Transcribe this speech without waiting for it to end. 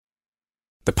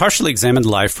The Partially Examined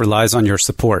Life relies on your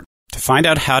support. To find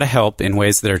out how to help in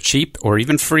ways that are cheap or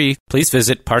even free, please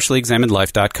visit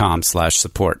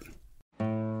partiallyexaminedlife.com/support.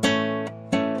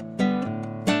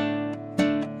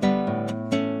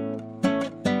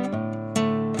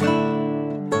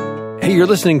 Hey, you're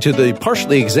listening to the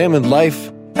Partially Examined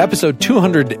Life, episode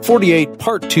 248,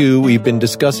 part 2. We've been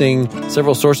discussing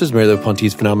several sources,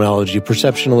 Merleau-Ponty's phenomenology of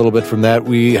perception, a little bit from that.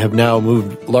 We have now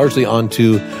moved largely on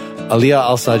to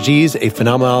Al-Saji's A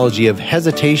Phenomenology of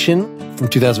Hesitation from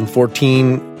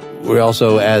 2014. We're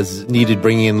also, as needed,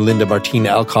 bringing in Linda Martine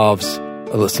Alkov's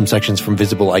some sections from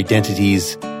Visible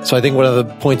Identities. So I think one of the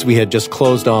points we had just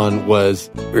closed on was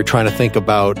we were trying to think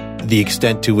about the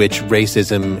extent to which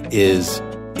racism is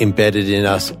embedded in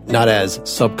us, not as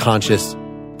subconscious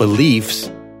beliefs,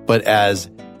 but as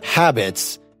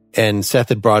habits. And Seth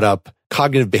had brought up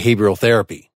cognitive behavioral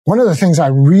therapy. One of the things I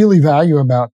really value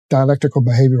about dialectical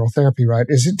behavioral therapy, right,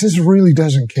 is it just really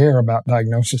doesn't care about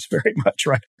diagnosis very much,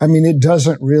 right? I mean, it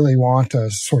doesn't really want to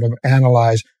sort of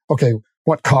analyze, okay,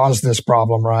 what caused this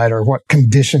problem, right? Or what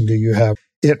condition do you have?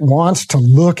 It wants to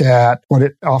look at what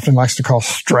it often likes to call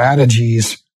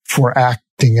strategies for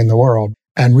acting in the world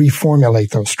and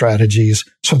reformulate those strategies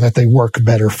so that they work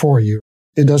better for you.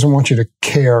 It doesn't want you to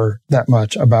care that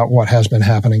much about what has been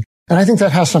happening. And I think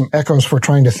that has some echoes for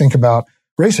trying to think about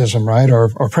racism, right? Or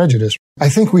prejudice. I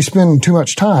think we spend too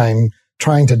much time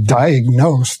trying to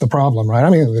diagnose the problem, right? I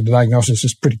mean, the diagnosis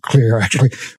is pretty clear, actually,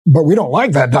 but we don't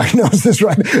like that diagnosis,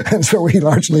 right? And so we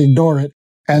largely ignore it.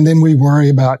 And then we worry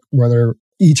about whether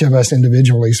each of us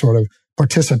individually sort of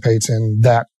participates in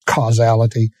that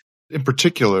causality. In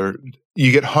particular,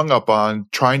 you get hung up on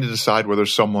trying to decide whether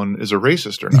someone is a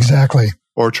racist or not. Exactly.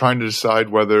 Or trying to decide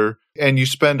whether, and you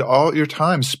spend all your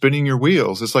time spinning your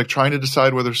wheels. It's like trying to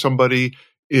decide whether somebody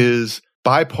is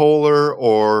bipolar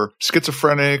or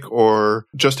schizophrenic or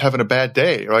just having a bad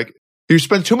day. Like, you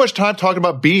spend too much time talking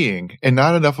about being and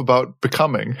not enough about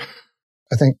becoming.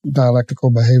 I think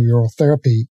dialectical behavioral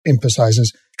therapy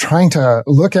emphasizes trying to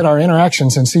look at our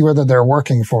interactions and see whether they're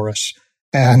working for us.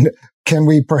 And can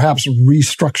we perhaps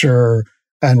restructure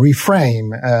and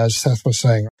reframe, as Seth was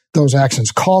saying, those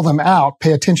actions, call them out,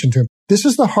 pay attention to them. This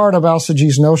is the heart of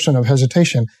Al-Saji's notion of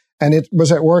hesitation. And it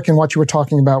was at work in what you were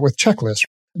talking about with checklists.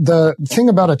 The thing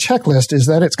about a checklist is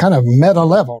that it's kind of meta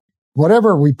level.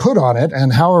 Whatever we put on it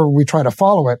and however we try to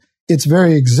follow it, its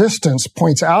very existence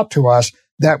points out to us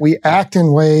that we act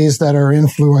in ways that are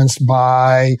influenced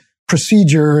by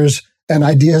procedures and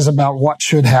ideas about what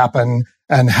should happen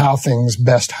and how things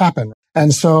best happen.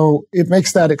 And so it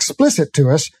makes that explicit to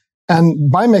us.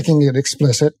 And by making it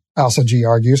explicit, Al-Saji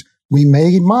argues, we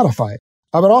may modify it.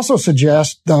 I would also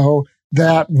suggest, though,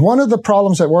 that one of the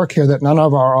problems at work here that none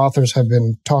of our authors have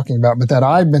been talking about, but that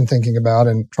I've been thinking about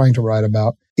and trying to write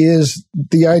about, is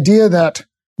the idea that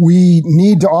we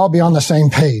need to all be on the same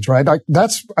page, right? Like,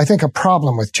 that's, I think, a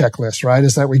problem with checklists, right?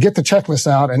 Is that we get the checklist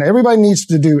out and everybody needs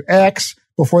to do X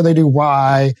before they do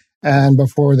Y and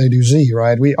before they do Z,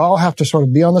 right? We all have to sort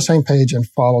of be on the same page and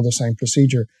follow the same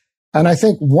procedure. And I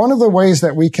think one of the ways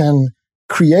that we can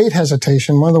create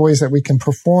hesitation, one of the ways that we can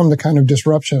perform the kind of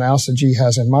disruption Al-Saji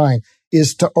has in mind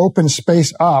is to open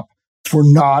space up for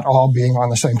not all being on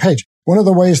the same page. One of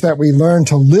the ways that we learn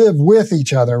to live with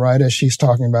each other, right, as she's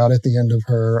talking about at the end of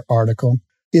her article,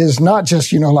 is not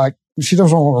just, like, she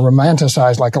doesn't want to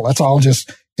romanticize, like, let's all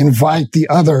just invite the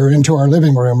other into our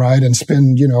living room, right, and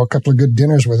spend, a couple of good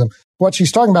dinners with them. What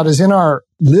she's talking about is in our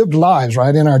lived lives,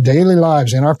 right, in our daily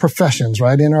lives, in our professions,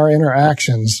 right, in our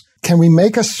interactions, can we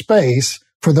make a space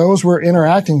for those we're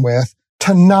interacting with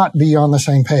to not be on the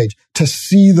same page, to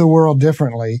see the world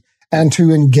differently, and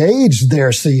to engage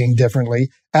their seeing differently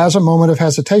as a moment of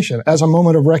hesitation, as a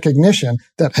moment of recognition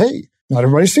that, hey, not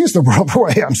everybody sees the world the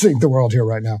way I'm seeing the world here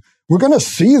right now. We're going to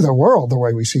see the world the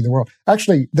way we see the world.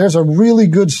 Actually, there's a really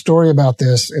good story about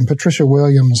this in Patricia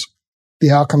Williams' The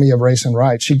Alchemy of Race and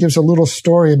Right. She gives a little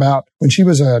story about when she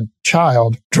was a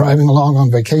child driving along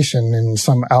on vacation in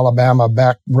some Alabama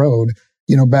back road,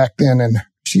 back then, and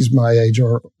she's my age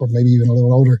or maybe even a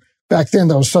little older. Back then,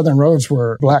 those southern roads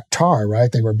were black tar,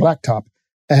 right? They were blacktop.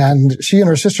 And she and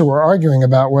her sister were arguing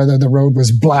about whether the road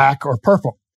was black or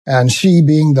purple. And she,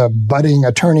 being the budding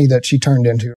attorney that she turned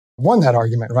into, won that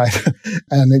argument, right?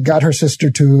 And it got her sister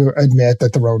to admit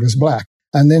that the road was black.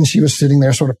 And then she was sitting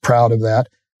there sort of proud of that.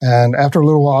 And after a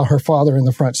little while, her father in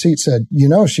the front seat said,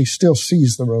 she still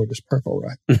sees the road as purple,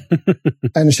 right?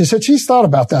 And she said she's thought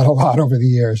about that a lot over the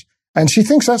years. And she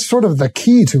thinks that's sort of the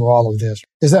key to all of this,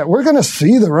 is that we're going to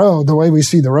see the road the way we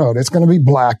see the road. It's going to be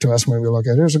black to us when we look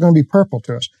at it. It's going to be purple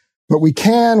to us. But we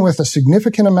can, with a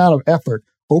significant amount of effort,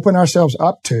 open ourselves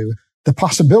up to the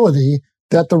possibility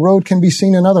that the road can be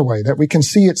seen another way, that we can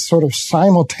see it sort of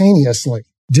simultaneously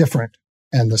different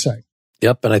and the same.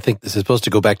 Yep, and I think this is supposed to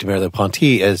go back to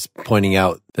Merleau-Ponty as pointing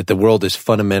out that the world is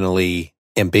fundamentally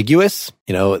ambiguous,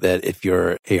 that if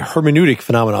you're a hermeneutic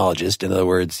phenomenologist, in other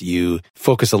words, you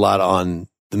focus a lot on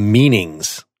the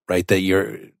meanings, right? That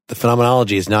the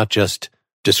phenomenology is not just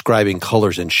describing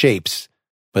colors and shapes,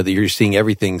 but that you're seeing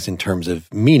everything in terms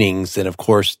of meanings. And of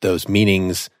course, those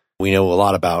meanings, we know a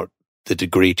lot about the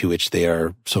degree to which they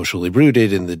are socially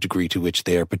rooted and the degree to which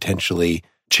they are potentially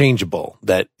changeable.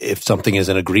 That if something is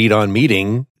an agreed on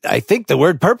meaning, I think the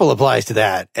word purple applies to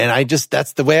that. And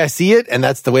that's the way I see it. And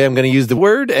that's the way I'm going to use the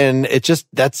word. And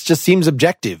that just seems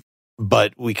objective.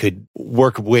 But we could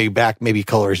work way back. Maybe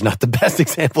color is not the best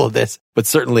example of this, but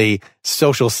certainly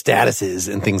social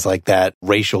statuses and things like that,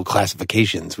 racial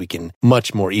classifications, we can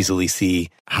much more easily see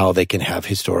how they can have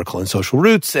historical and social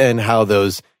roots and how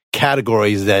those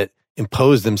categories that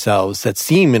impose themselves that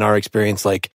seem in our experience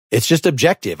like it's just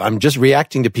objective. I'm just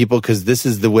reacting to people because this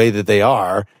is the way that they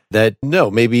are. That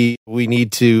no, maybe we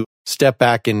need to step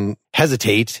back and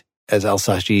hesitate, as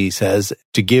Al-Saji says,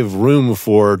 to give room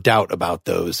for doubt about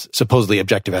those supposedly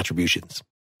objective attributions.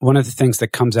 One of the things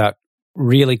that comes out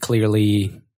really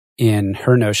clearly in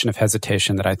her notion of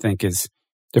hesitation that I think is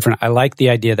different, I like the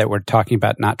idea that we're talking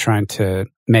about not trying to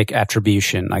make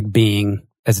attribution, like being,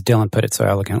 as Dylan put it so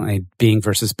elegantly, being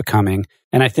versus becoming.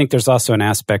 And I think there's also an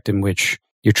aspect in which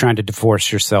you're trying to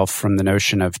divorce yourself from the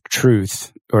notion of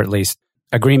truth, or at least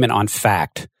agreement on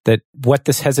fact, that what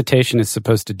this hesitation is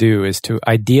supposed to do is to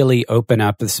ideally open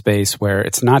up a space where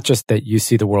it's not just that you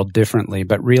see the world differently,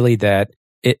 but really that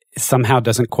it somehow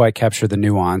doesn't quite capture the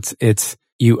nuance. It's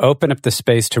you open up the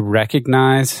space to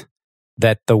recognize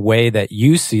that the way that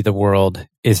you see the world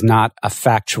is not a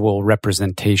factual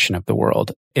representation of the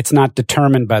world. It's not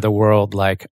determined by the world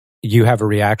like you have a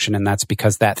reaction and that's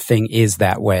because that thing is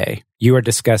that way. You are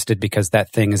disgusted because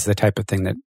that thing is the type of thing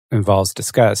that involves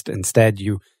disgust. Instead,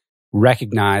 you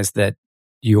recognize that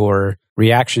your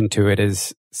reaction to it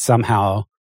is somehow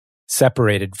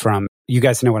separated from, you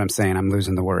guys know what I'm saying. I'm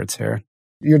losing the words here.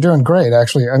 You're doing great,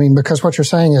 actually. I mean, because what you're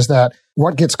saying is that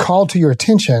what gets called to your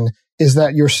attention is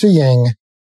that your seeing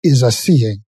is a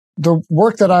seeing. The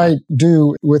work that I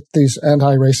do with these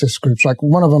anti-racist groups, like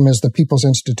one of them is the People's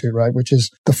Institute, right, which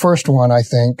is the first one, I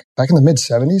think, back in the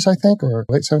mid-70s, I think, or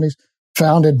late 70s,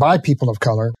 founded by people of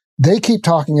color. They keep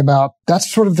talking about,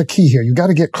 that's sort of the key here. You got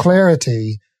to get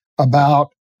clarity about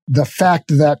the fact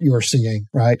that you're seeing,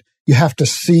 right? You have to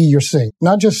see your seeing,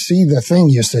 not just see the thing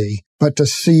you see, but to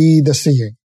see the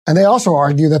seeing. And they also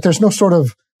argue that there's no sort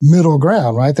of middle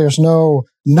ground, right? There's no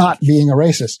not being a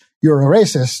racist. You're a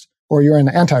racist or you're an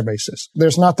anti-racist.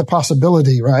 There's not the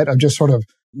possibility, right, of just sort of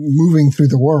moving through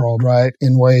the world, right,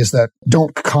 in ways that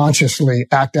don't consciously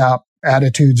act out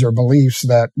attitudes or beliefs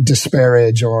that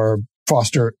disparage or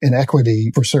foster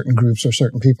inequity for certain groups or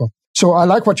certain people. So I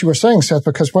like what you were saying, Seth,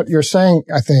 because what you're saying,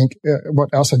 I think, what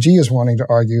Al-Saji is wanting to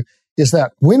argue is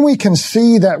that when we can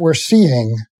see that we're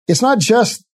seeing, it's not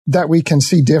just that we can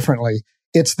see differently.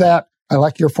 It's that, I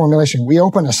like your formulation, we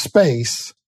open a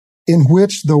space in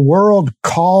which the world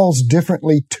calls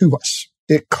differently to us.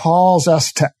 It calls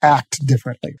us to act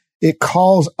differently. It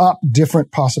calls up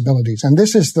different possibilities. And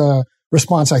this is the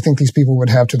response I think these people would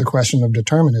have to the question of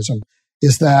determinism,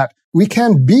 is that we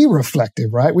can be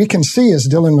reflective, right? We can see, as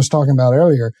Dylan was talking about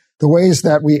earlier, the ways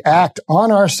that we act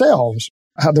on ourselves,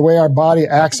 the way our body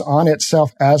acts on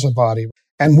itself as a body.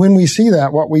 And when we see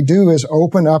that, what we do is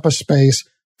open up a space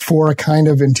for a kind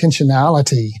of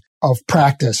intentionality of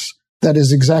practice that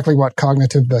is exactly what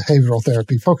cognitive behavioral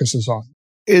therapy focuses on.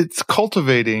 It's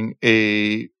cultivating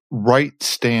a right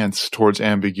stance towards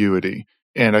ambiguity.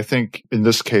 And I think in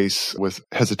this case with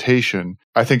hesitation,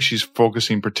 I think she's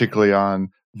focusing particularly on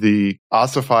the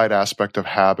ossified aspect of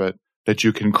habit that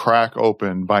you can crack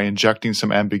open by injecting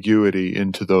some ambiguity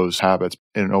into those habits,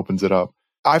 and it opens it up.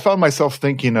 I found myself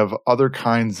thinking of other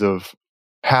kinds of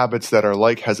habits that are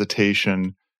like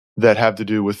hesitation that have to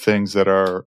do with things that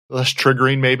are less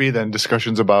triggering maybe than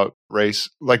discussions about race.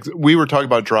 Like we were talking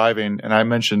about driving, and I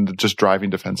mentioned just driving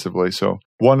defensively. So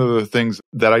one of the things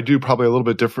that I do probably a little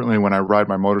bit differently when I ride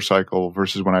my motorcycle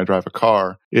versus when I drive a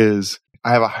car is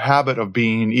I have a habit of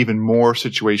being even more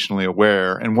situationally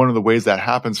aware. And one of the ways that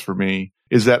happens for me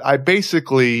is that I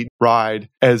basically ride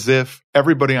as if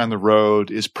everybody on the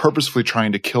road is purposefully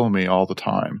trying to kill me all the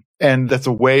time. And that's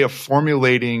a way of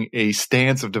formulating a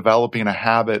stance of developing a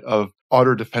habit of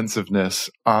utter defensiveness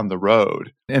on the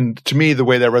road. And to me, the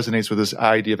way that resonates with this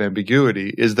idea of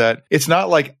ambiguity is that it's not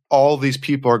like all these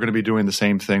people are going to be doing the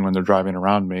same thing when they're driving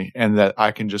around me, and that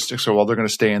I can just, so well, they're going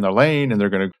to stay in their lane and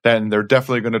they're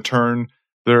definitely going to turn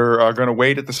they're going to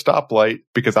wait at the stoplight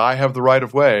because I have the right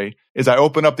of way, is I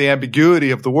open up the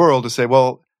ambiguity of the world to say,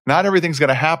 well, not everything's going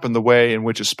to happen the way in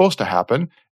which it's supposed to happen.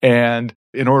 And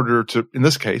in order to, in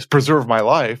this case, preserve my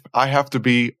life, I have to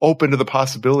be open to the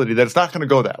possibility that it's not going to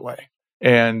go that way.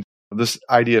 And this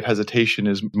idea of hesitation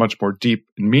is much more deep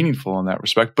and meaningful in that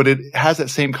respect, but it has that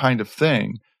same kind of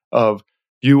thing of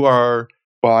you are,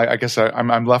 well, I guess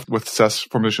I'm left with Seth's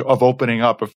formulation of opening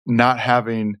up, of not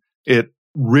having it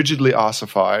rigidly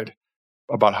ossified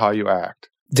about how you act.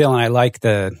 Dylan, I like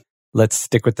let's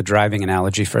stick with the driving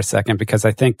analogy for a second, because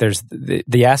I think there's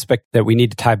the aspect that we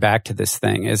need to tie back to this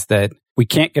thing is that we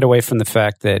can't get away from the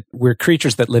fact that we're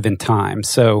creatures that live in time.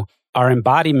 So our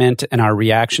embodiment and our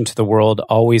reaction to the world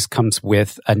always comes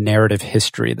with a narrative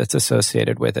history that's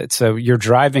associated with it. So your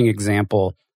driving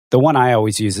example, the one I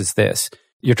always use is this.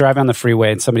 You're driving on the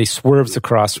freeway and somebody swerves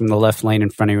across from the left lane in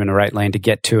front of you in the right lane to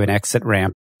get to an exit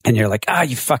ramp. And you're like,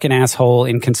 you fucking asshole,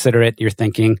 inconsiderate. You're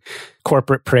thinking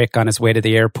corporate prick on his way to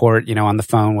the airport, on the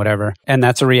phone, whatever. And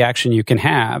that's a reaction you can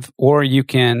have. Or you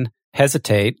can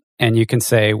hesitate and you can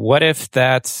say, what if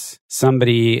that's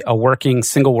somebody, a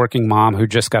single working mom who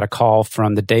just got a call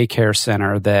from the daycare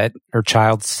center that her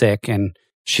child's sick and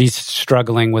she's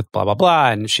struggling with blah, blah,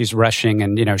 blah. And she's rushing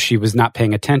and, she was not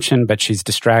paying attention, but she's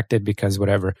distracted because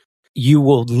whatever. You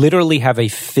will literally have a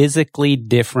physically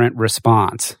different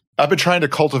response. I've been trying to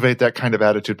cultivate that kind of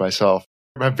attitude myself.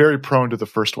 I'm very prone to the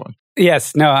first one.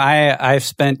 Yes. No, I've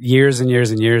spent years and years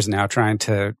and years now trying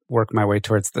to work my way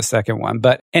towards the second one.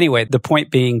 But anyway, the point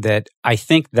being that I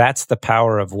think that's the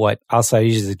power of what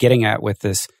Al-Saji is getting at with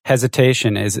this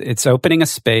hesitation is it's opening a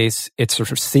space. It's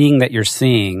sort of seeing that you're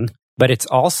seeing, but it's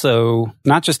also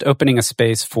not just opening a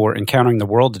space for encountering the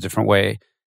world a different way.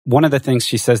 One of the things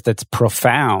she says that's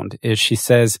profound is she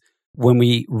says, when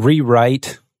we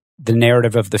rewrite the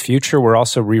narrative of the future, we're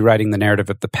also rewriting the narrative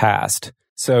of the past.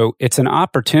 So it's an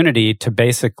opportunity to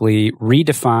basically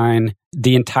redefine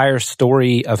the entire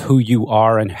story of who you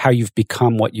are and how you've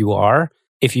become what you are.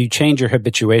 If you change your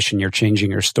habituation, you're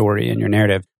changing your story and your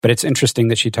narrative. But it's interesting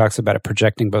that she talks about it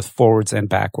projecting both forwards and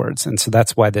backwards. And so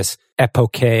that's why this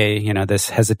epoche, this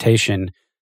hesitation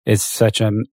is such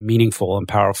a meaningful and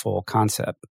powerful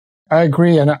concept. I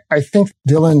agree. And I think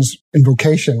Dylan's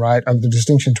invocation, right, of the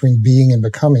distinction between being and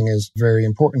becoming is very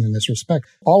important in this respect.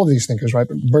 All of these thinkers, right,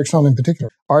 but Bergson in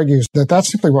particular, argues that that's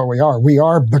simply what we are. We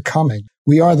are becoming.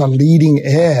 We are the leading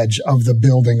edge of the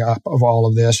building up of all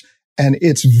of this. And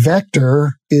its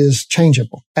vector is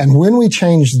changeable. And when we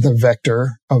change the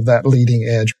vector of that leading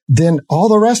edge, then all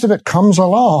the rest of it comes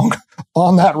along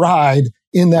on that ride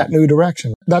in that new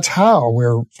direction. That's how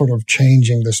we're sort of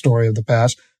changing the story of the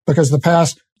past, because the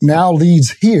past now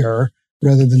leads here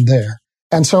rather than there.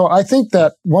 And so I think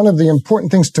that one of the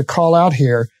important things to call out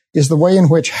here is the way in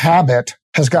which habit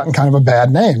has gotten kind of a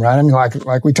bad name, right? I mean,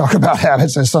 like we talk about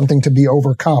habits as something to be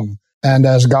overcome. And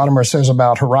as Gadamer says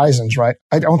about horizons, right?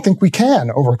 I don't think we can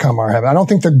overcome our habit. I don't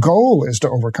think the goal is to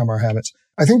overcome our habits.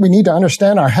 I think we need to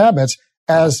understand our habits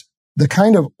as the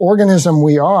kind of organism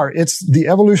we are. It's the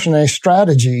evolutionary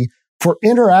strategy for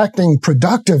interacting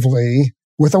productively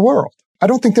with the world. I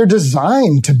don't think they're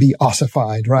designed to be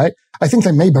ossified, right? I think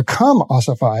they may become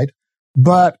ossified,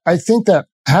 but I think that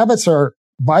habits are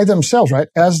by themselves, right,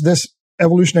 as this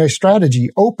evolutionary strategy,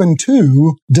 open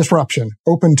to disruption,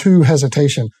 open to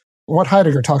hesitation. What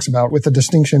Heidegger talks about with the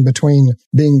distinction between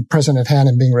being present at hand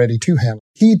and being ready to hand.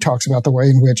 He talks about the way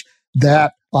in which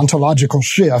that ontological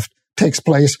shift takes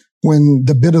place when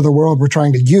the bit of the world we're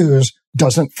trying to use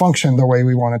doesn't function the way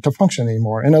we want it to function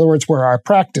anymore. In other words, where our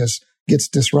practice gets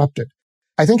disrupted.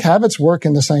 I think habits work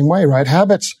in the same way, right?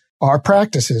 Habits are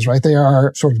practices, right? They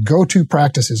are sort of go-to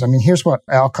practices. I mean, here's what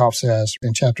Alcoff says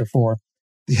in chapter 4.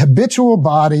 The habitual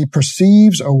body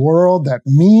perceives a world that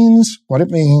means what it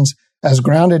means as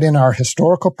grounded in our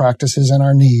historical practices and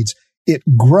our needs. It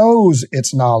grows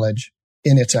its knowledge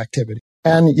in its activity.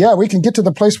 And yeah, we can get to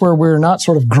the place where we're not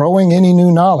sort of growing any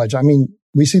new knowledge. I mean,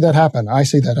 we see that happen. I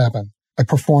see that happen. I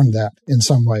performed that in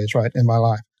some ways, right, in my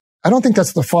life. I don't think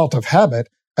that's the fault of habit.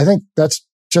 I think that's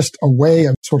just a way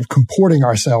of sort of comporting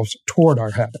ourselves toward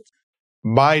our habits.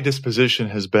 My disposition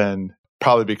has been,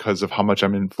 probably because of how much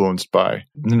I'm influenced by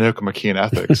Nicomachean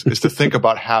ethics, is to think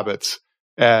about habits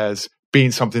as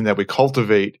being something that we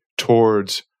cultivate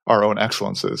towards our own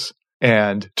excellences,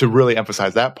 and to really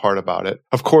emphasize that part about it.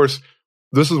 Of course,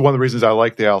 this is one of the reasons I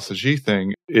like the Al-Saji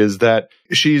thing, is that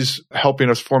she's helping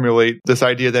us formulate this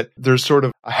idea that there's sort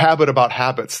of a habit about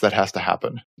habits that has to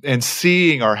happen, and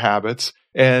seeing our habits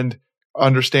and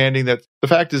understanding that the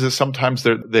fact is that sometimes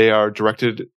they are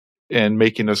directed in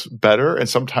making us better, and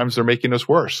sometimes they're making us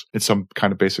worse in some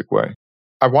kind of basic way.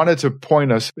 I wanted to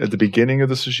point us at the beginning of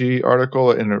the Saji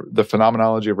article in the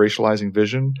phenomenology of racializing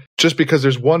vision, just because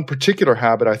there's one particular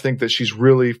habit I think that she's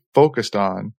really focused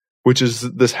on, which is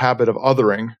this habit of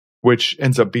othering, which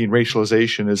ends up being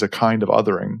racialization is a kind of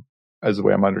othering, as the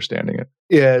way I'm understanding it,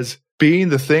 is being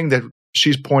the thing that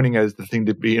she's pointing as the thing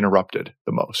to be interrupted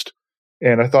the most.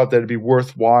 And I thought that it'd be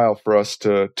worthwhile for us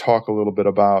to talk a little bit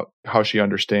about how she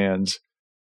understands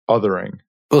othering.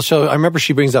 Well, so I remember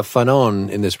she brings up Fanon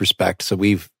in this respect. So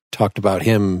we've talked about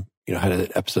him, had an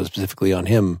episode specifically on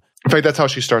him. In fact, that's how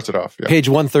she starts it off. Yeah. Page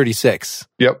 136.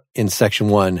 Yep. In section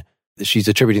 1, she's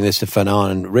attributing this to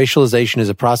Fanon. Racialization is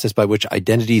a process by which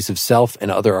identities of self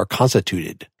and other are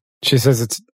constituted. She says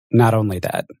it's not only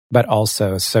that, but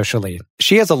also socially.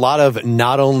 She has a lot of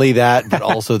not only that, but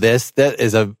also this.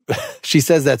 She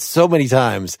says that so many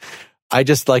times. I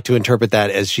just like to interpret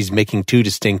that as she's making two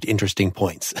distinct, interesting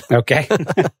points. Okay.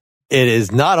 It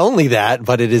is not only that,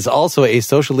 but it is also a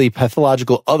socially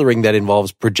pathological othering that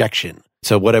involves projection.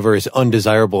 So whatever is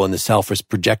undesirable in the self is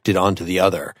projected onto the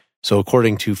other. So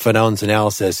according to Fanon's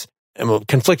analysis, I'm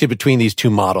conflicted between these two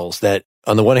models that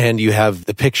on the one hand, you have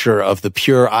the picture of the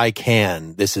pure I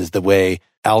can. This is the way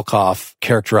Alcoff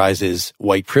characterizes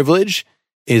white privilege,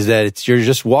 is that you're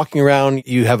just walking around,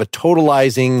 you have a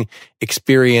totalizing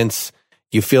experience.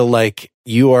 You feel like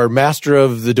you are master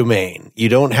of the domain. You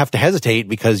don't have to hesitate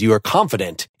because you are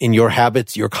confident in your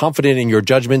habits. You're confident in your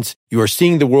judgments. You are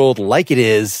seeing the world like it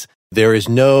is. There is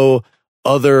no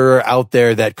other out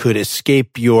there that could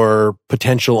escape your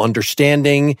potential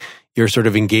understanding. You're sort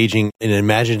of engaging in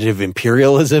imaginative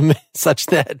imperialism such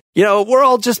that, we're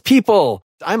all just people.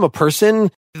 I'm a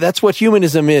person. That's what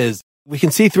humanism is. We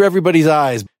can see through everybody's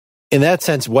eyes. In that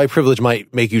sense, white privilege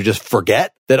might make you just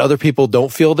forget that other people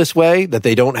don't feel this way, that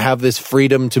they don't have this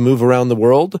freedom to move around the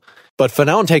world. But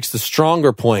Fanon takes the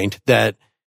stronger point that,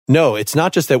 no, it's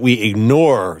not just that we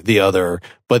ignore the other,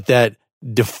 but that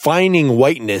defining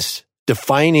whiteness,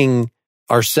 defining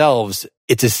ourselves,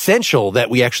 it's essential that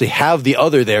we actually have the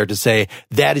other there to say,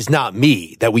 that is not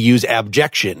me, that we use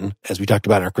abjection, as we talked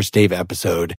about in our Chris Dave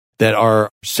episode, that our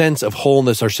sense of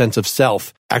wholeness, our sense of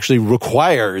self actually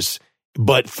requires,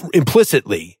 but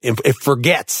implicitly, it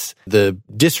forgets the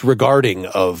disregarding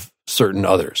of certain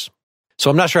others. So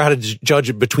I'm not sure how to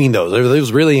judge between those. Are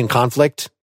those really in conflict?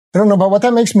 I don't know, but what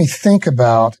that makes me think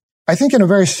about, I think in a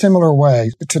very similar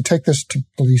way, to take this to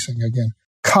policing again,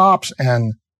 cops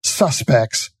and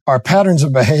suspects are patterns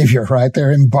of behavior, right?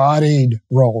 They're embodied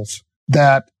roles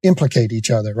that implicate each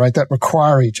other, right? That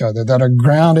require each other, that are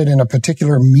grounded in a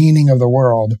particular meaning of the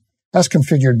world as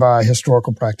configured by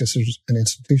historical practices and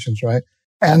institutions, right?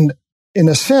 And in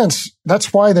a sense,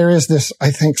 that's why there is this,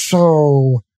 I think,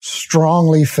 so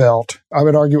strongly felt, I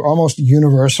would argue almost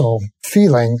universal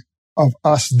feeling of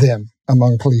us-them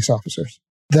among police officers.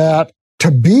 That to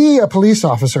be a police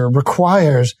officer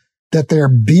requires that there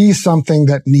be something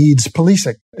that needs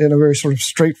policing in a very sort of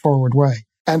straightforward way.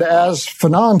 And as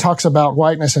Fanon talks about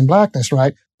whiteness and blackness,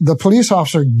 right, the police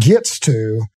officer gets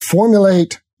to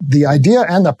formulate the idea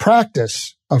and the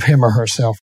practice of him or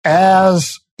herself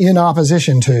as in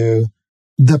opposition to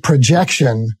the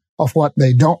projection of what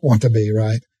they don't want to be,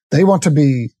 right? They want to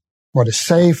be what is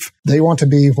safe. They want to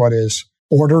be what is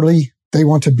orderly. They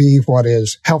want to be what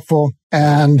is helpful.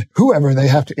 And whoever they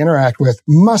have to interact with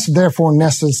must therefore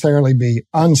necessarily be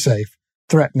unsafe,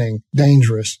 threatening,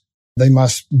 dangerous. They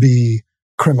must be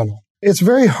criminal. It's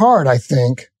very hard, I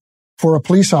think, for a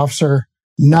police officer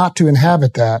not to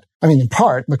inhabit that. I mean, in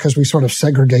part because we sort of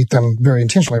segregate them very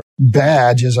intentionally.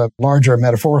 Badge is a larger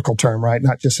metaphorical term, right?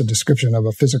 Not just a description of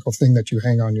a physical thing that you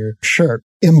hang on your shirt.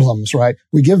 Emblems, right?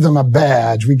 We give them a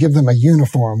badge. We give them a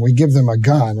uniform. We give them a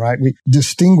gun, right? We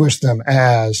distinguish them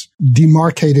as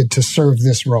demarcated to serve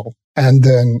this role. And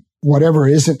then whatever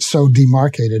isn't so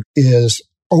demarcated is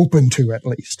open to at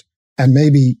least. And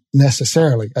maybe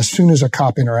necessarily, as soon as a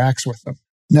cop interacts with them,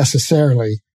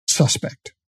 necessarily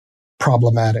suspect,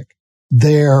 problematic,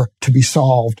 there to be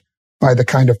solved by the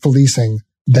kind of policing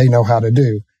they know how to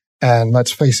do. And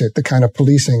let's face it, the kind of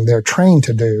policing they're trained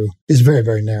to do is very,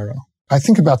 very narrow. I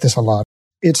think about this a lot.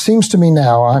 It seems to me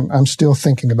now, I'm still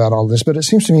thinking about all this, but it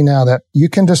seems to me now that you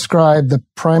can describe the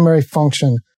primary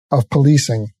function of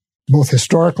policing, both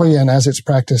historically and as it's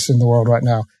practiced in the world right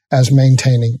now, as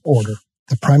maintaining order.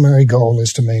 The primary goal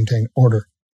is to maintain order.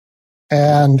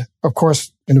 And of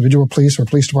course, individual police or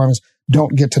police departments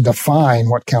don't get to define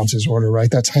what counts as order, right?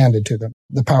 That's handed to them.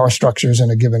 The power structures in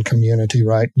a given community,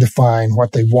 right, define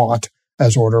what they want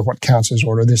as order, what counts as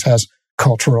order. This has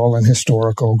cultural and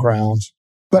historical grounds.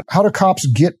 But how do cops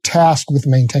get tasked with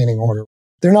maintaining order?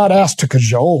 They're not asked to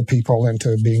cajole people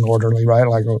into being orderly, right?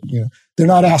 Like, they're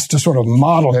not asked to sort of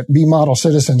model it, be model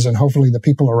citizens, and hopefully the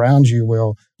people around you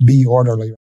will be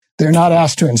orderly. They're not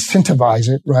asked to incentivize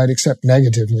it, right, except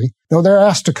negatively. No, they're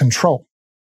asked to control.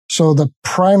 So the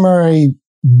primary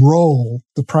role,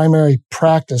 the primary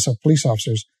practice of police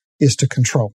officers is to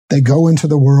control. They go into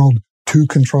the world to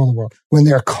control the world. When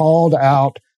they're called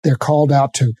out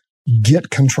to get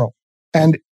control.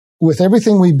 And with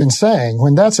everything we've been saying,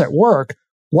 when that's at work,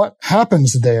 what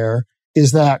happens there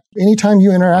is that anytime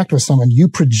you interact with someone, you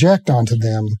project onto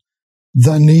them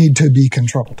the need to be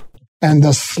controlled. And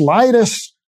the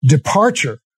slightest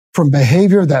departure from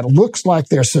behavior that looks like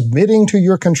they're submitting to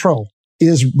your control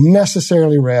is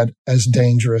necessarily read as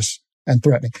dangerous and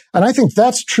threatening. And I think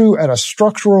that's true at a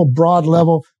structural, broad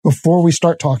level before we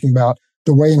start talking about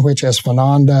the way in which, as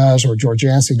Fanon does or George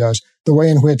Yancey does, the way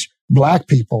in which Black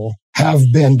people have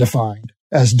been defined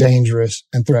as dangerous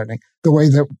and threatening, the way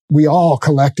that we all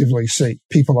collectively see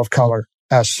people of color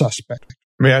as suspect.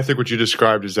 I mean, I think what you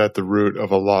described is at the root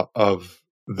of a lot of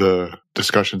the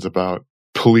discussions about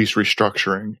police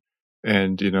restructuring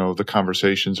and, the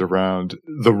conversations around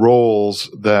the roles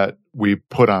that we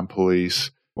put on police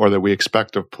or that we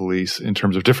expect of police in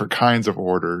terms of different kinds of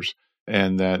orders,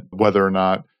 and that whether or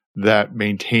not that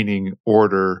maintaining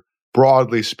order,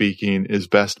 broadly speaking, is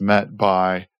best met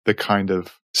by the kind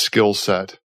of skill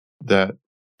set that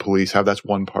police have. That's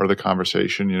one part of the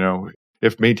conversation.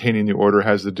 If maintaining the order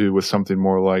has to do with something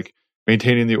more like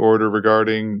maintaining the order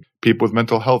regarding people with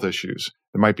mental health issues,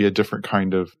 it might be a different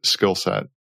kind of skill set.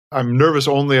 I'm nervous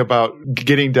only about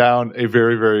getting down a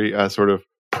very, very sort of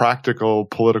practical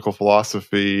political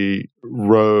philosophy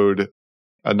road,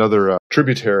 another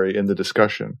tributary in the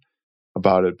discussion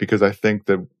about it, because I think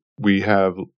that we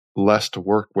have less to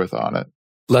work with on it.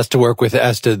 Less to work with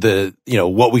as to the,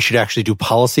 what we should actually do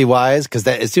policy wise. Cause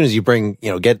that as soon as you bring,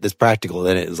 get this practical,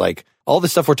 then it's like all the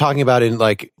stuff we're talking about in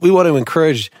like, we want to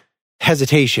encourage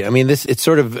hesitation. I mean, it's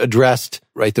sort of addressed,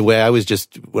 right? The way I was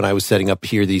when I was setting up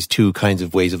here, these two kinds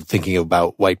of ways of thinking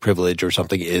about white privilege or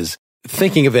something is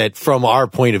thinking of it from our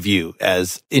point of view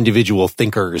as individual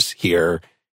thinkers here,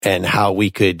 and how we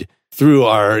could, through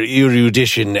our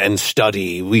erudition and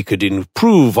study, we could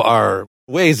improve our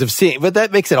ways of seeing. But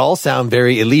that makes it all sound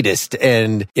very elitist.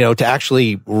 And, to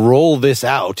actually roll this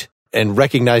out and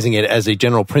recognizing it as a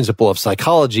general principle of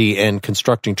psychology and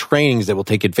constructing trainings that will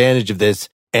take advantage of this,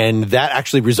 and that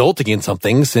actually resulting in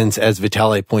something, since, as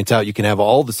Vitaly points out, you can have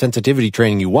all the sensitivity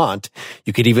training you want.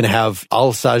 You could even have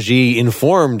Al-Saji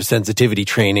informed sensitivity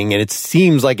training, and it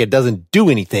seems like it doesn't do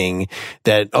anything.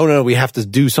 That, oh no, we have to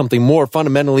do something more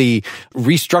fundamentally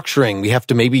restructuring. We have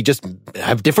to maybe just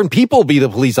have different people be the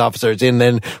police officers. And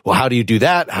then, well, how do you do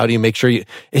that? How do you make sure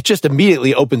it just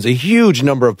immediately opens a huge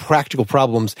number of practical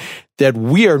problems that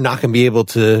we are not going to be able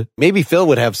to. Maybe Phil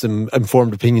would have some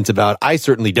informed opinions about. I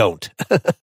certainly don't.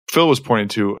 Phil was pointing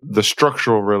to the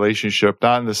structural relationship,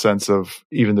 not in the sense of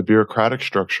even the bureaucratic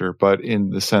structure, but in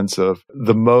the sense of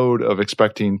the mode of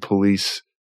expecting police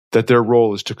that their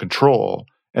role is to control.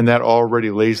 And that already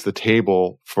lays the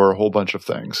table for a whole bunch of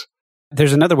things.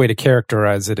 There's another way to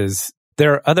characterize it is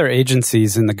there are other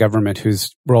agencies in the government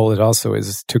whose role it also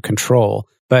is to control.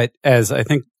 But as I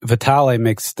think Vitaly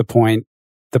makes the point,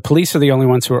 the police are the only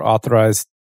ones who are authorized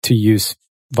to use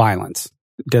violence,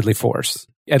 deadly force,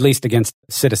 at least against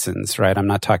citizens, right? I'm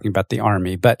not talking about the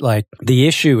army. But like the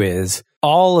issue is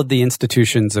all of the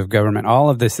institutions of government, all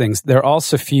of these things, they're all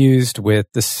suffused with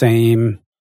the same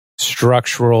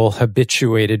structural,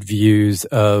 habituated views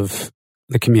of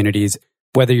the communities,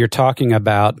 whether you're talking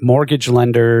about mortgage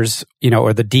lenders,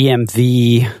 or the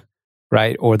DMV,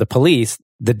 right? Or the police.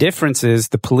 The difference is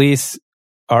the police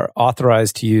are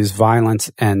authorized to use violence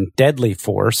and deadly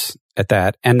force at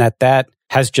that, and that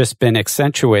has just been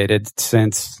accentuated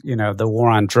since, the war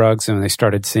on drugs, and they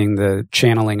started seeing the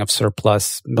channeling of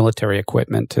surplus military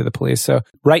equipment to the police. So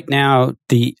right now,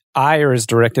 the ire is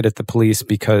directed at the police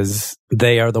because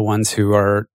they are the ones who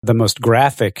are the most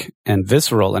graphic and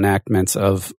visceral enactments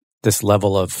of this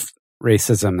level of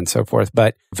racism and so forth.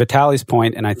 But Vitaly's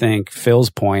point, and I think Phil's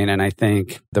point, and I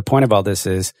think the point of all this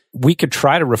is we could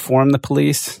try to reform the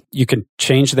police. You could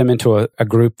change them into a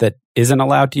group that isn't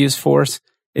allowed to use force.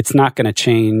 It's not going to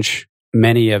change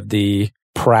many of the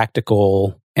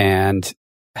practical and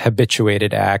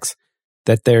habituated acts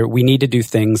that we need to do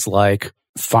things like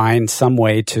find some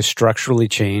way to structurally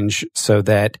change so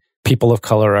that people of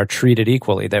color are treated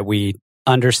equally, that we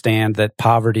understand that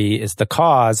poverty is the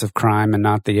cause of crime and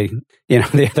not the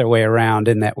other way around,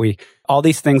 and that all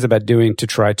these things about doing to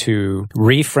try to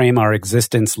reframe our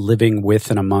existence living with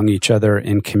and among each other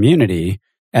in community.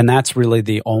 And that's really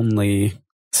the only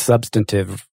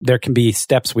substantive. There can be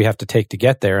steps we have to take to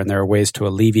get there, and there are ways to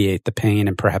alleviate the pain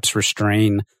and perhaps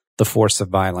restrain the force of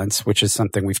violence, which is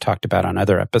something we've talked about on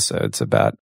other episodes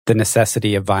about the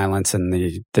necessity of violence and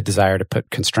the desire to put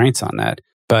constraints on that.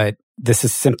 But this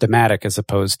is symptomatic as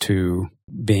opposed to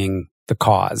being the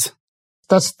cause.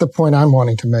 That's the point I'm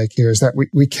wanting to make here, is that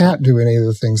we can't do any of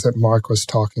the things that Mark was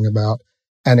talking about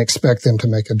and expect them to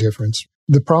make a difference.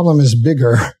 The problem is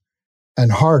bigger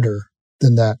and harder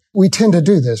than that. We tend to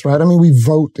do this, right? I mean, we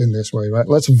vote in this way, right?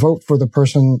 Let's vote for the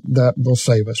person that will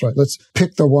save us, right? Let's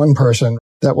pick the one person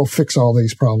that will fix all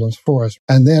these problems for us.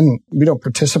 And then we don't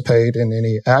participate in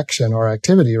any action or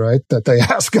activity, right, that they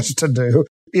ask us to do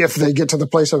if they get to the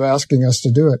place of asking us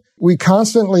to do it. We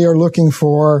constantly are looking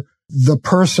for the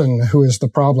person who is the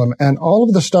problem. And all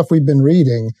of the stuff we've been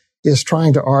reading is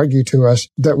trying to argue to us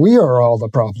that we are all the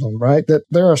problem, right? That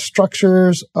there are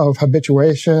structures of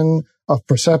habituation, of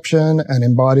perception and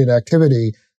embodied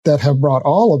activity that have brought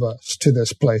all of us to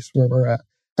this place where we're at.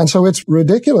 And so it's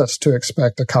ridiculous to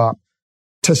expect a cop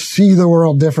to see the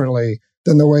world differently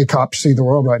than the way cops see the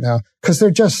world right now, because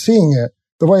they're just seeing it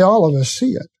the way all of us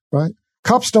see it, right?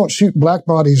 Cops don't shoot black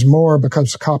bodies more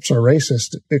because cops are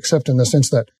racist, except in the sense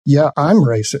that, yeah, I'm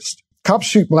racist. Cops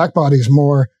shoot black bodies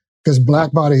more because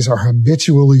black bodies are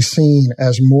habitually seen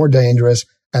as more dangerous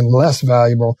and less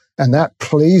valuable, and that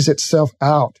plays itself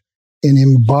out in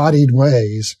embodied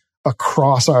ways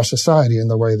across our society in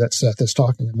the way that Seth is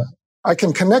talking about. I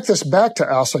can connect this back to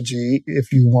Al-Saji,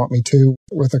 if you want me to,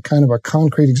 with a kind of a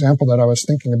concrete example that I was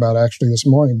thinking about actually this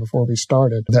morning before we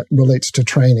started that relates to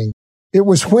training. It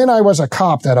was when I was a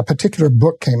cop that a particular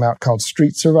book came out called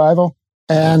Street Survival,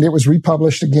 and it was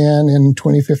republished again in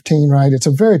 2015, right? It's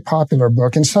a very popular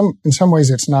book. In some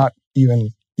ways, it's not even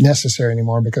necessary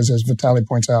anymore because, as Vitaly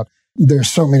points out, there's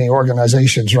so many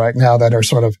organizations right now that are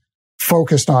sort of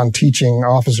focused on teaching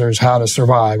officers how to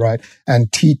survive, right?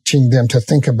 And teaching them to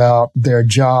think about their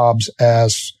jobs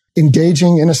as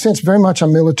engaging, in a sense, very much a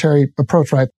military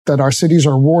approach, right? That our cities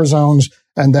are war zones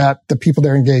and that the people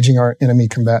they're engaging are enemy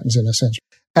combatants, in a sense.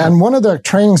 And one of the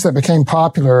trainings that became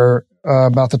popular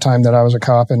about the time that I was a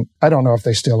cop, and I don't know if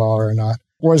they still are or not,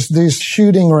 was these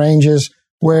shooting ranges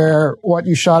where what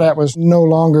you shot at was no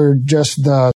longer just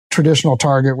the traditional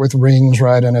target with rings,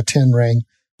 right, and a 10 ring,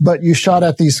 but you shot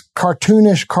at these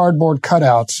cartoonish cardboard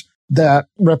cutouts that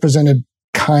represented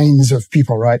kinds of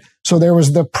people, right? So there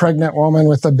was the pregnant woman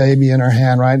with the baby in her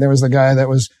hand, right? There was the guy that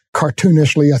was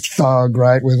cartoonishly a thug,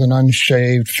 right, with an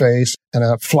unshaved face and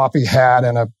a floppy hat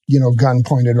and a, gun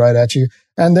pointed right at you.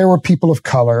 And there were people of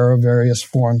color of various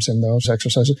forms in those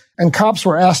exercises. And cops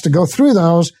were asked to go through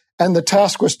those, and the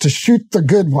task was to shoot the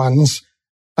good ones.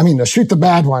 To shoot the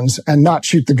bad ones and not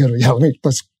shoot the good ones. Yeah,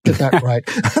 let's get that right.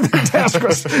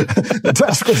 The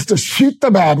task was to shoot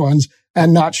the bad ones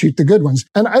and not shoot the good ones.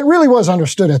 And it really was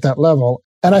understood at that level.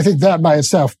 And I think that by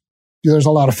itself, there's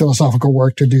a lot of philosophical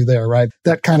work to do there, right?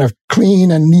 That kind of clean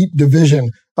and neat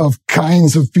division of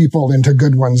kinds of people into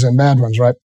good ones and bad ones,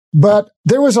 right? But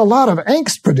there was a lot of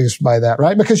angst produced by that,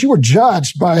 right? Because you were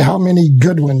judged by how many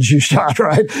good ones you shot,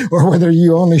 right? Or whether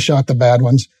you only shot the bad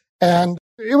ones. And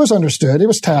it was understood. It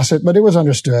was tacit, but it was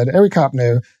understood. Every cop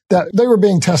knew that they were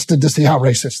being tested to see how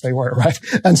racist they were, right?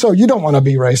 And so you don't want to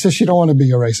be racist. You don't want to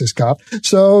be a racist cop.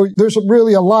 So there's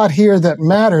really a lot here that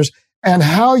matters. And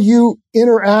how you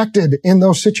interacted in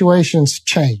those situations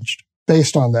changed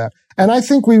based on that. And I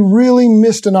think we really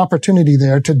missed an opportunity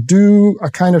there to do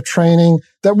a kind of training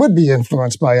that would be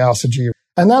influenced by Al-Saji.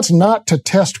 And that's not to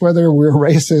test whether we're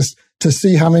racist, to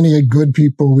see how many good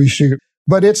people we shoot,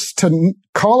 but it's to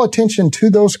call attention to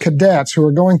those cadets who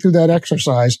are going through that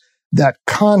exercise that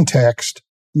context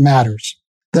matters,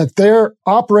 that they're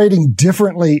operating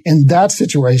differently in that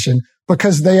situation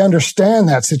because they understand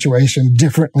that situation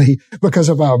differently because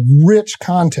of a rich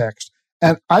context.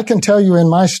 And I can tell you in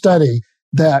my study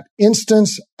that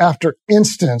instance after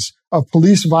instance of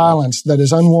police violence that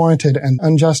is unwarranted and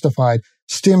unjustified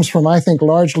stems from, I think,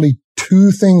 largely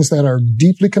two things that are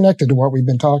deeply connected to what we've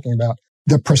been talking about.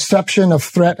 The perception of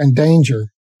threat and danger,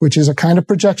 which is a kind of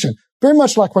projection, very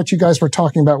much like what you guys were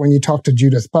talking about when you talked to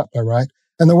Judith Butler, right?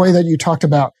 And the way that you talked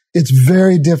about it's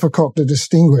very difficult to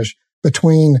distinguish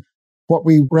between what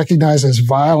we recognize as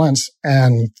violence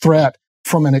and threat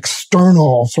from an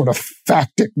external sort of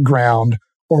factic ground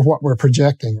or what we're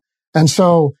projecting. And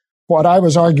so what I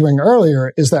was arguing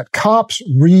earlier is that cops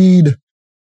read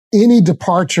any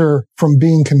departure from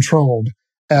being controlled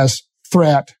as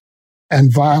threat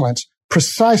and violence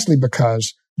precisely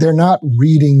because they're not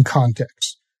reading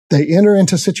context. They enter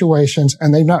into situations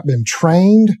and they've not been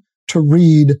trained to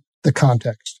read the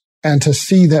context and to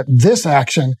see that this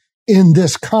action in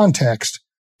this context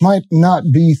might not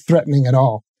be threatening at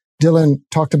all. Dylan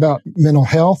talked about mental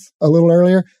health a little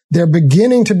earlier. They're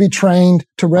beginning to be trained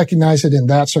to recognize it in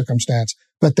that circumstance,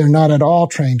 but they're not at all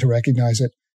trained to recognize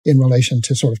it in relation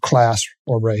to sort of class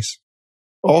or race.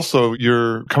 Also,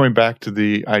 you're coming back to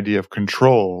the idea of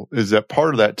control, is that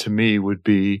part of that to me would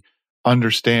be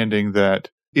understanding that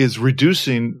is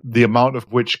reducing the amount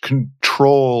of which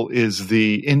control is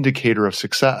the indicator of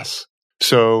success.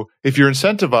 So if you're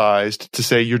incentivized to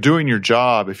say you're doing your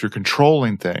job, if you're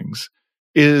controlling things,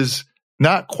 is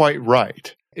not quite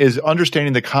right, is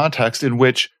understanding the context in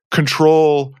which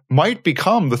control might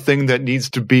become the thing that needs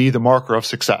to be the marker of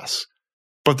success.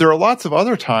 But there are lots of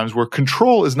other times where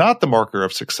control is not the marker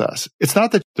of success. It's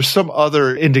not that there's some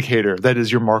other indicator that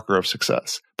is your marker of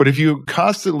success. But if you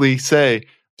constantly say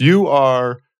you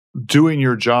are doing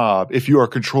your job, if you are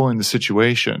controlling the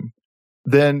situation,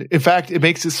 then in fact, it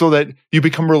makes it so that you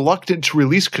become reluctant to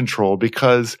release control,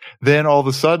 because then all of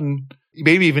a sudden,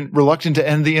 maybe even reluctant to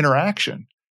end the interaction.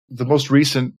 The most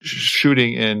recent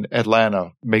shooting in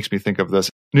Atlanta makes me think of this.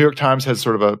 New York Times has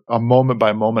sort of a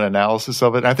moment-by-moment analysis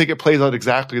of it. And I think it plays out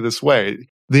exactly this way.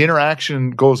 The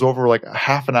interaction goes over like a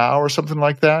half an hour or something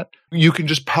like that. You can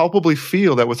just palpably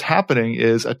feel that what's happening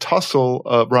is a tussle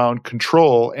around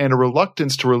control and a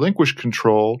reluctance to relinquish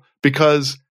control,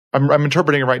 because I'm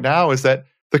interpreting it right now is that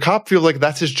the cop feels like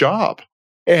that's his job.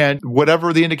 And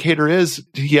whatever the indicator is,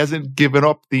 he hasn't given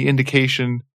up the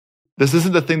indication. This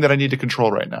isn't the thing that I need to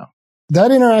control right now.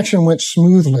 That interaction went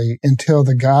smoothly until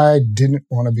the guy didn't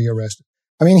want to be arrested.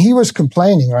 I mean, he was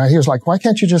complaining, right? He was like, why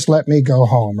can't you just let me go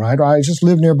home, right? Or I just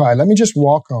live nearby. Let me just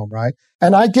walk home, right?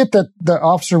 And I get that the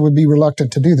officer would be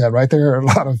reluctant to do that, right? There are a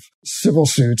lot of civil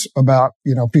suits about,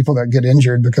 people that get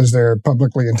injured because they're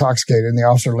publicly intoxicated and the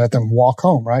officer let them walk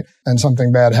home, right? And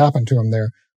something bad happened to them there.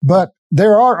 But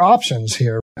there are options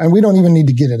here, and we don't even need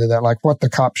to get into that, like what the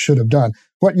cop should have done.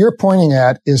 What you're pointing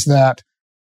at is that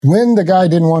when the guy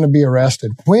didn't want to be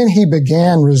arrested, when he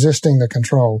began resisting the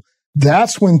control,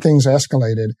 that's when things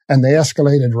escalated, and they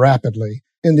escalated rapidly.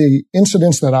 In the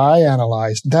incidents that I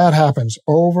analyzed, that happens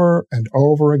over and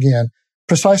over again,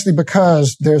 precisely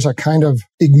because there's a kind of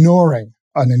ignoring,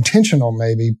 an intentional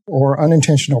maybe, or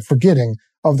unintentional forgetting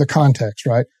of the context,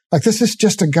 right? Like, this is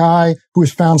just a guy who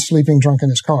was found sleeping drunk in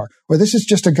his car. Or this is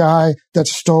just a guy that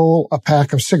stole a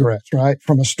pack of cigarettes, right,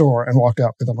 from a store and walked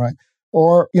out with them, right?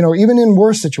 Or, even in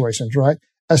worse situations, right?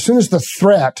 As soon as the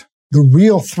threat, the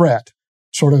real threat,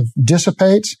 sort of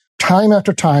dissipates, time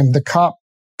after time, the cop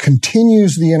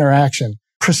continues the interaction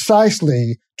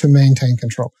precisely to maintain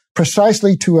control,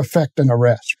 precisely to effect an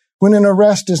arrest. When an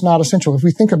arrest is not essential, if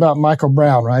we think about Michael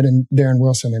Brown, right, and Darren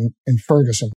Wilson in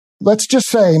Ferguson, let's just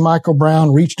say Michael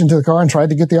Brown reached into the car and tried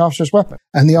to get the officer's weapon,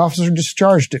 and the officer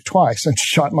discharged it twice and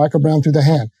shot Michael Brown through the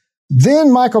hand.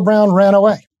 Then Michael Brown ran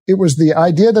away. It was the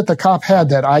idea that the cop had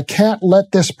that I can't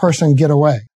let this person get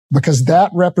away, because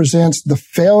that represents the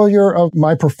failure of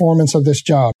my performance of this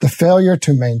job, the failure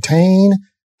to maintain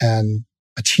and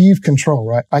achieve control,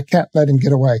 right? I can't let him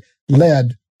get away,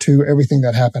 led to everything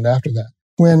that happened after that.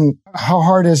 How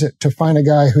hard is it to find a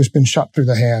guy who's been shot through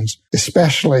the hands,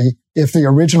 especially if the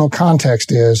original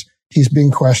context is he's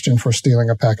being questioned for stealing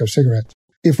a pack of cigarettes?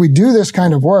 If we do this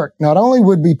kind of work, not only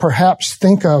would we perhaps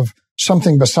think of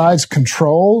something besides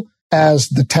control as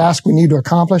the task we need to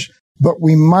accomplish, but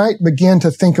we might begin to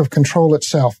think of control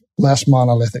itself less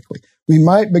monolithically. We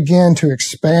might begin to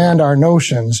expand our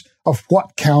notions of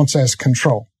what counts as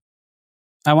control.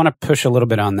 I want to push a little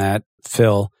bit on that,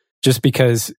 Phil, just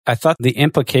because I thought the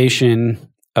implication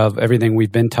of everything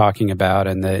we've been talking about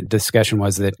and the discussion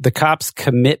was that the cop's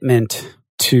commitment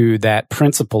to that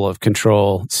principle of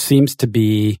control seems to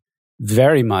be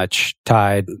very much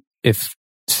tied. If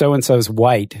so-and-so's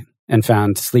white and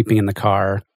found sleeping in the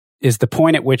car, is the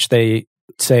point at which they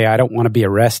say, I don't want to be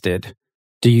arrested.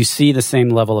 Do you see the same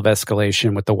level of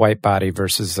escalation with the white body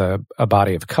versus a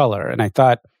body of color? And I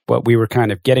thought what we were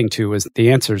kind of getting to was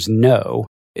the answer is no.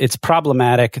 It's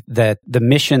problematic that the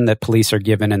mission that police are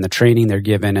given and the training they're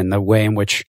given and the way in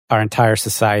which our entire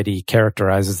society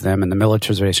characterizes them and the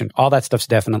militarization, all that stuff's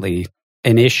definitely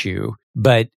an issue.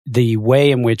 But the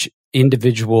way in which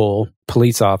individual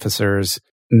police officers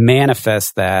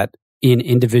manifest that in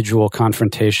individual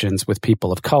confrontations with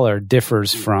people of color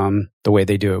differs from the way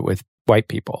they do it with white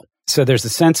people. So there's a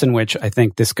sense in which I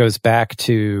think this goes back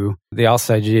to the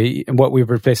Al-Saji and what we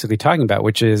were basically talking about,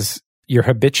 which is you're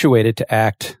habituated to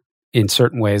act in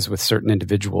certain ways with certain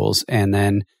individuals. And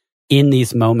then in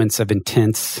these moments of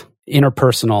intense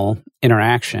interpersonal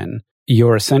interaction,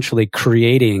 you're essentially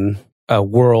creating a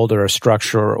world or a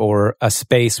structure or a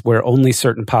space where only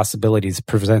certain possibilities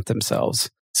present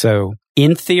themselves. So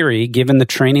in theory, given the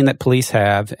training that police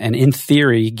have, and in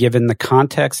theory, given the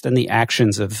context and the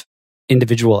actions of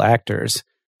individual actors,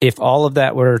 if all of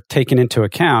that were taken into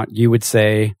account, you would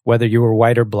say whether you were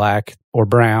white or black or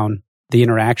brown, the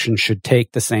interaction should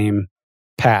take the same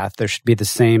path. There should be the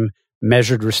same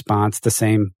measured response, the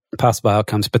same possible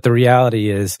outcomes. But the reality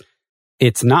is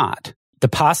it's not. The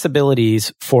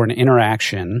possibilities for an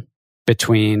interaction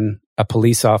between a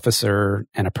police officer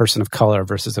and a person of color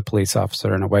versus a police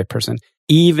officer and a white person,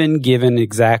 even given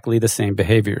exactly the same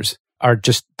behaviors, are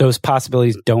just, those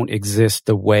possibilities don't exist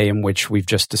the way in which we've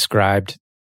just described,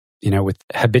 with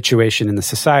habituation in the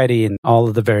society and all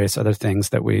of the various other things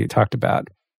that we talked about.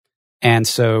 And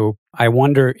so I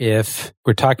wonder if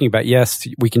we're talking about, yes,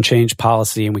 we can change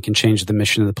policy and we can change the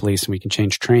mission of the police and we can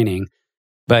change training,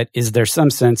 but is there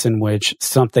some sense in which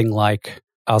something like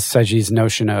Al-Saji's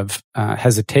notion of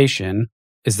hesitation,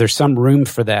 is there some room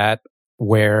for that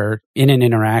where in an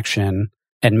interaction,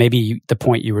 and maybe the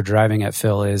point you were driving at,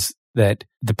 Phil, is that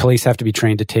the police have to be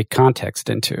trained to take context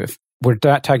into. If we're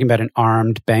not talking about an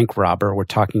armed bank robber, we're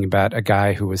talking about a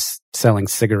guy who was selling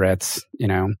cigarettes,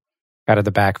 out of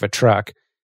the back of a truck.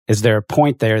 Is there a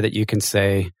point there that you can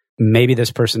say, maybe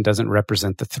this person doesn't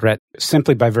represent the threat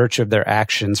simply by virtue of their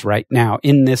actions right now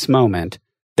in this moment?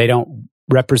 They don't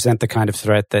represent the kind of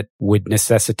threat that would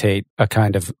necessitate a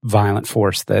kind of violent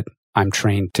force that I'm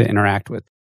trained to interact with.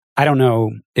 I don't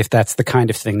know if that's the kind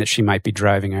of thing that she might be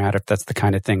driving at, if that's the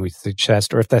kind of thing we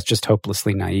suggest, or if that's just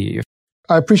hopelessly naive.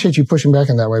 I appreciate you pushing back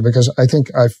in that way, because I think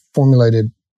I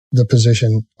formulated the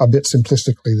position a bit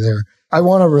simplistically there. I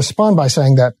want to respond by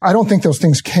saying that I don't think those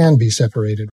things can be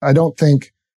separated. I don't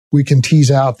think we can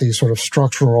tease out these sort of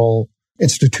structural,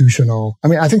 institutional.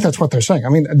 I think that's what they're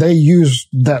saying. They use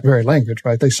that very language,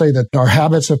 right? They say that our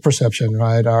habits of perception,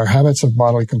 right, our habits of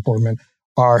bodily comportment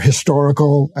are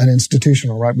historical and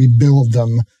institutional, right? We build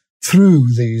them through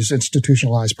these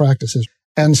institutionalized practices.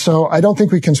 And so I don't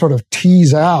think we can sort of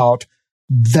tease out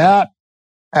that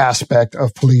aspect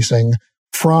of policing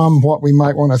from what we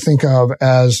might want to think of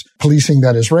as policing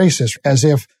that is racist, as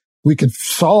if we could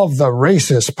solve the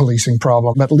racist policing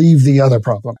problem, but leave the other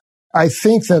problem. I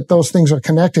think that those things are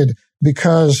connected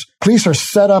because police are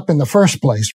set up in the first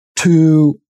place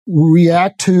to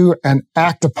react to and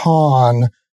act upon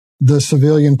the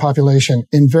civilian population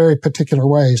in very particular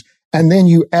ways. And then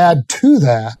you add to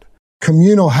that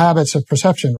communal habits of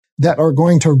perception that are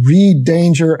going to read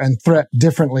danger and threat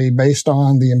differently based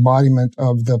on the embodiment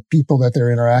of the people that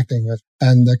they're interacting with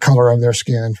and the color of their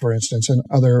skin, for instance, and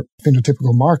other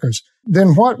phenotypical markers.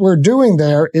 Then what we're doing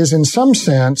there is, in some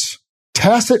sense,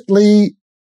 tacitly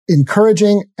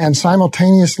encouraging and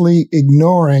simultaneously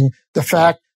ignoring the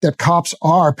fact that cops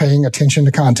are paying attention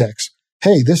to context.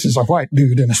 Hey, this is a white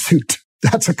dude in a suit.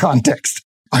 That's a context.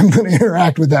 I'm going to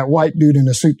interact with that white dude in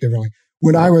a suit differently.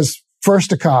 When I was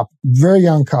first a cop, very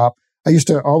young cop, I used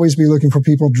to always be looking for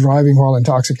people driving while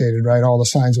intoxicated, right? All the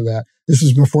signs of that. This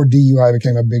was before DUI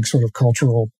became a big sort of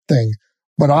cultural thing.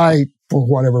 But I, for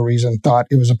whatever reason, thought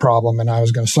it was a problem and I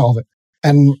was going to solve it.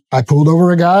 And I pulled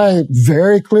over a guy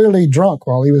very clearly drunk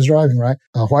while he was driving, right?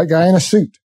 A white guy in a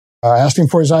suit. I asked him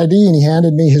for his ID and he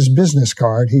handed me his business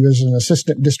card. He was an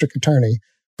assistant district attorney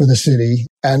for the city.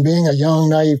 And being a young,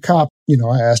 naive cop,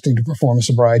 I asked him to perform a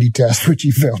sobriety test, which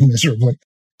he failed miserably.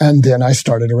 And then I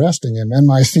started arresting him. And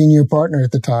my senior partner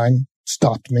at the time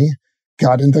stopped me,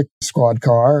 got in the squad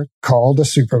car, called a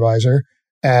supervisor,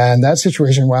 and that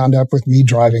situation wound up with me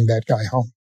driving that guy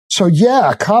home. So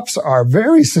yeah, cops are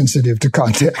very sensitive to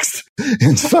context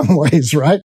in some ways,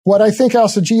 right? What I think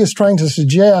Al-Saji is trying to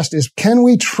suggest is, can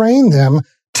we train them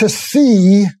to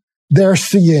see their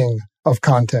seeing of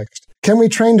context? Can we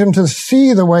train them to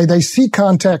see the way they see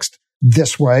context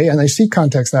this way and they see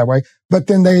context that way, but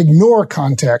then they ignore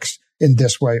context in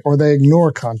this way, or they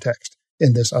ignore context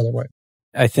in this other way?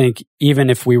 I think even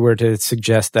if we were to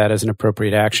suggest that as an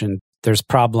appropriate action, there's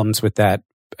problems with that,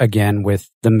 again, with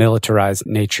the militarized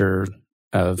nature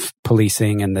of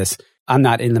policing and this. I'm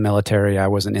not in the military. I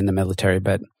wasn't in the military,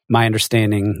 but my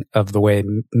understanding of the way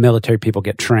military people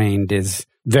get trained is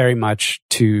very much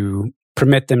to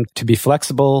permit them to be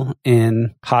flexible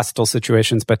in hostile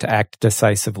situations, but to act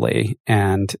decisively.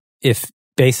 And if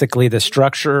basically the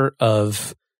structure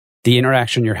of the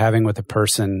interaction you're having with a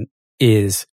person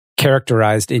is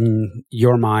characterized in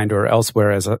your mind or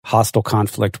elsewhere as a hostile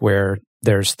conflict where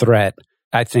there's threat,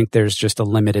 I think there's just a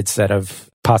limited set of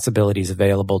possibilities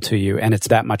available to you. And it's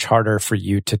that much harder for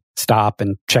you to stop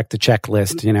and check the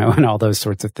checklist, and all those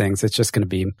sorts of things. It's just going to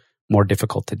be more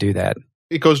difficult to do that.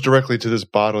 It goes directly to this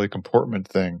bodily comportment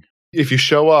thing. If you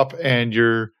show up and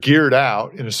you're geared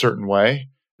out in a certain way,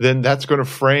 then that's going to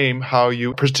frame how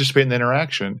you participate in the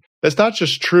interaction. That's not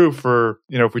just true for,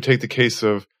 if we take the case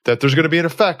of that there's going to be an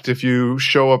effect if you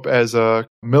show up as a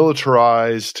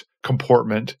militarized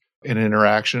comportment in an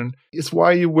interaction. It's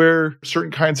why you wear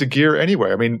certain kinds of gear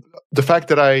anyway. I mean, the fact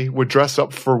that I would dress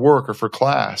up for work or for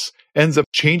class ends up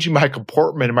changing my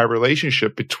comportment and my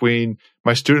relationship between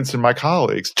my students and my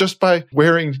colleagues just by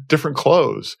wearing different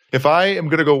clothes. If I am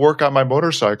going to go work on my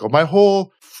motorcycle, my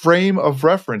whole frame of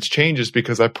reference changes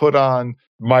because I put on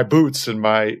my boots and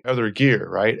my other gear,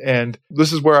 right? And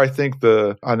this is where I think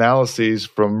the analyses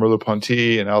from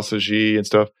Merleau-Ponty and Al-Saji and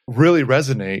stuff really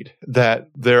resonate, that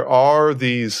there are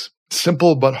these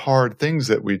simple but hard things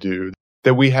that we do,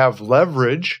 that we have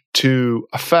leverage to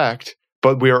affect,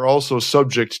 but we are also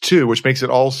subject to, which makes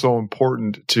it also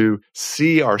important to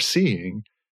see our seeing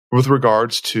with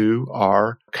regards to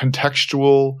our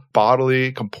contextual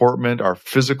bodily comportment, our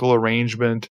physical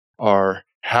arrangement, our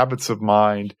habits of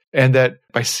mind, and that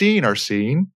by seeing our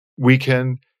seeing, we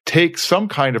can take some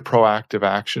kind of proactive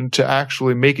action to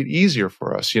actually make it easier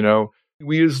for us.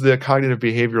 We use the cognitive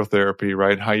behavioral therapy,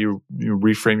 right? How you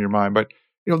reframe your mind. But,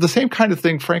 the same kind of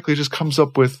thing, frankly, just comes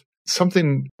up with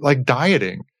something like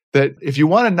dieting, that if you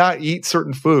want to not eat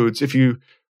certain foods, if you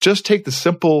just take the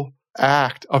simple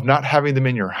act of not having them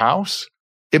in your house,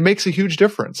 it makes a huge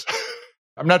difference.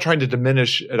 I'm not trying to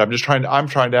diminish it. I'm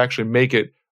trying to actually make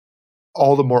it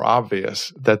all the more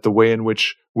obvious that the way in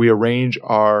which we arrange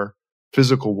our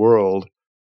physical world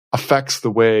affects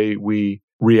the way we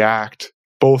react,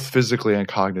 both physically and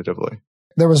cognitively.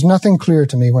 There was nothing clear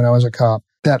to me when I was a cop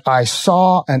that I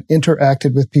saw and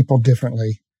interacted with people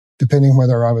differently, depending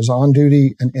whether I was on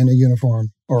duty and in a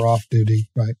uniform or off duty,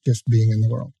 right? Just being in the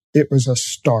world. It was a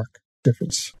stark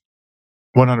difference.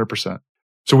 100%.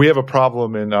 So we have a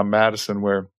problem in Madison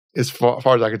where, as far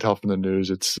as I can tell from the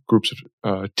news, it's groups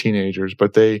of teenagers,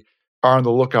 but they are on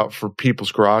the lookout for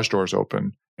people's garage doors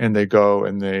open, and they go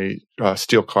and they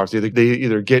steal cars. They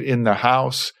either get in the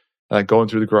house, going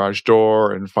through the garage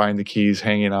door and find the keys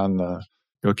hanging on the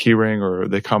key ring, or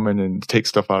they come in and take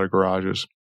stuff out of garages.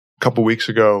 A couple weeks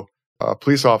ago, a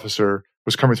police officer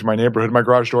was coming through my neighborhood. My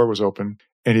garage door was open,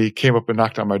 and he came up and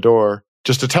knocked on my door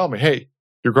just to tell me, "Hey,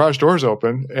 your garage door is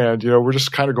open, and we're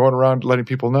just kind of going around letting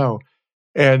people know."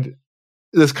 And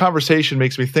this conversation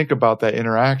makes me think about that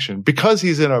interaction because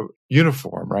he's in a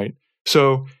uniform, right?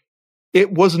 So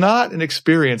it was not an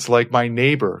experience like my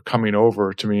neighbor coming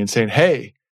over to me and saying,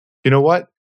 "Hey, you know what?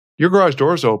 Your garage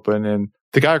door's open, and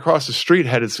the guy across the street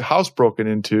had his house broken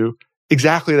into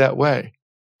exactly that way.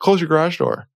 Close your garage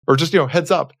door," or just,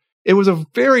 heads up. It was a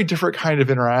very different kind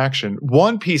of interaction.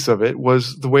 One piece of it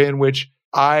was the way in which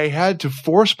I had to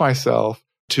force myself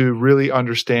to really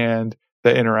understand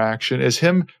the interaction as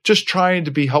him just trying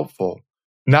to be helpful,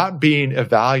 not being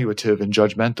evaluative and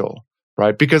judgmental,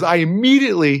 right? Because I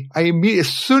immediately, as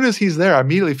soon as he's there, I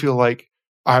immediately feel like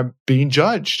I'm being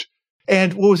judged.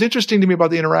 And what was interesting to me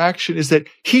about the interaction is that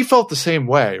he felt the same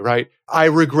way, right? I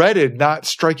regretted not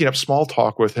striking up small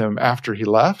talk with him after he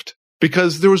left,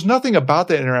 because there was nothing about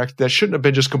that interaction that shouldn't have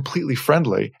been just completely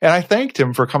friendly. And I thanked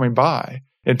him for coming by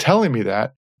and telling me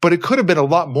that, but it could have been a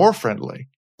lot more friendly.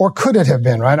 Or could it have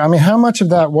been, right? I mean, how much of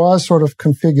that was sort of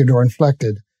configured or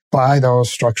inflected by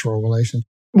those structural relations?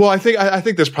 Well, I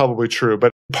think that's probably true,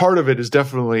 but part of it is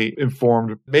definitely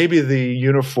informed. Maybe the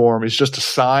uniform is just a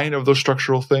sign of those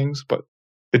structural things, but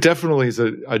it definitely is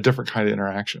a different kind of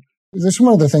interaction. This is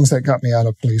one of the things that got me out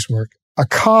of police work. A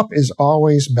cop is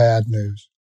always bad news.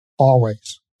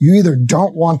 Always. You either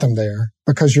don't want them there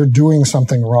because you're doing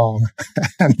something wrong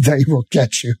and they will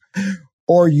get you,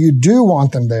 or you do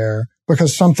want them there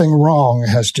because something wrong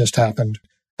has just happened.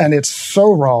 And it's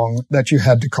so wrong that you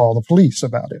had to call the police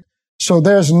about it. So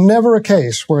there's never a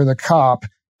case where the cop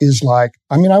is like,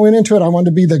 I went into it, I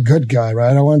wanted to be the good guy,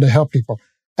 right? I wanted to help people.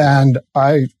 And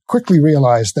I quickly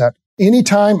realized that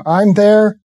anytime I'm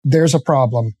there, there's a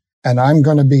problem, and I'm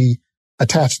going to be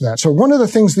attached to that. So one of the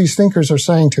things these thinkers are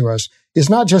saying to us is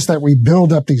not just that we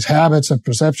build up these habits of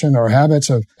perception or habits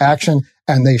of action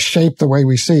and they shape the way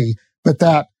we see, but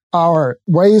that our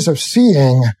ways of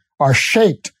seeing are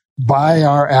shaped by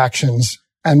our actions.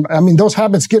 And those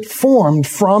habits get formed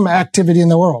from activity in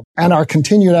the world and our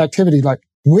continued activity. Like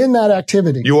when that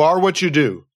activity, you are what you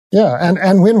do. Yeah.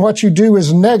 And when what you do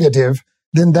is negative,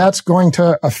 then that's going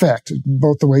to affect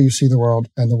both the way you see the world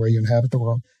and the way you inhabit the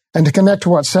world. And to connect to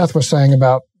what Seth was saying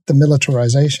about the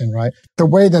militarization, right? The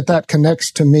way that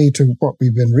connects to me to what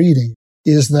we've been reading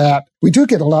is that we do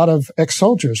get a lot of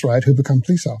ex-soldiers, right, who become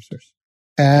police officers.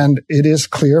 And it is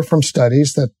clear from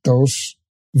studies that those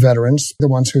veterans, the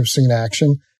ones who have seen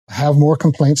action, have more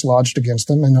complaints lodged against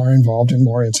them and are involved in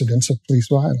more incidents of police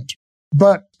violence.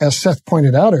 But as Seth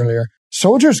pointed out earlier,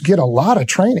 soldiers get a lot of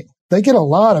training. They get a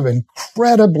lot of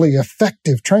incredibly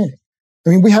effective training. I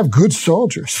mean, we have good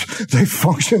soldiers. They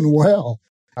function well.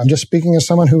 I'm just speaking as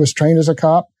someone who was trained as a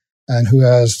cop and who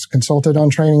has consulted on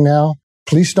training now.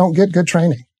 Police don't get good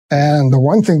training. And the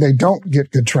one thing they don't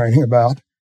get good training about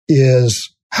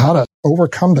is how to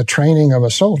overcome the training of a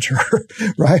soldier,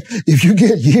 right? If you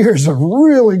get years of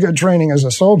really good training as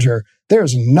a soldier,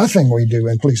 there's nothing we do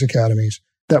in police academies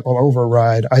that will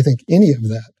override, I think, any of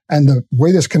that. And the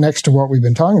way this connects to what we've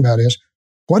been talking about is,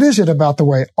 what is it about the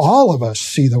way all of us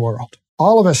see the world?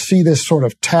 All of us see this sort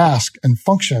of task and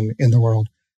function in the world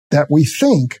that we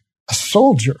think a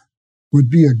soldier would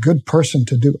be a good person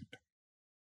to do it.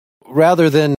 Rather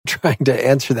than trying to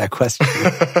answer that question,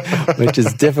 which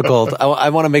is difficult, I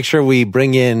want to make sure we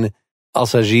bring in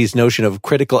Al-Saji's notion of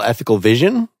critical ethical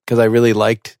vision, because I really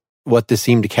liked what this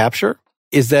seemed to capture,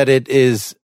 is that it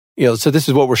is, so this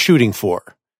is what we're shooting for.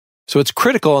 So it's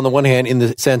critical on the one hand in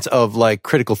the sense of like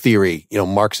critical theory,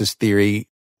 Marxist theory.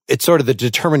 It's sort of the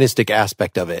deterministic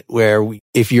aspect of it, where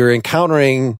if you're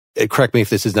encountering, correct me if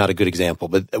this is not a good example,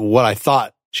 but what I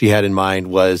thought she had in mind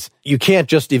was you can't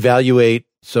just evaluate.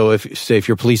 So if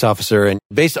you're a police officer and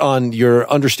based on your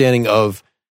understanding of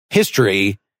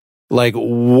history, like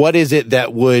what is it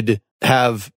that would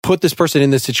have put this person in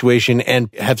this situation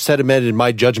and have sedimented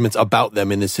my judgments about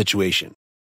them in this situation?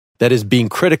 That is being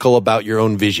critical about your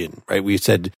own vision, right? We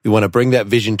said we want to bring that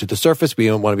vision to the surface.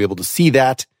 We want to be able to see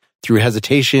that through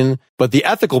hesitation. But the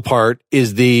ethical part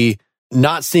is the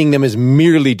not seeing them as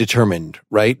merely determined,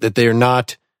 right? That they're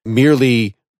not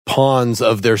merely pawns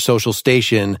of their social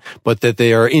station, but that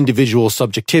they are individual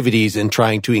subjectivities and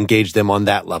trying to engage them on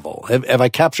that level. Have I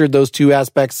captured those two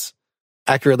aspects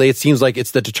accurately? It seems like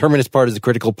it's the determinist part is the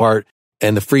critical part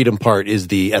and the freedom part is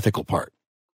the ethical part.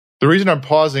 The reason I'm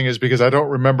pausing is because I don't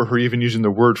remember her even using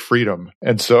the word freedom.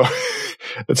 And so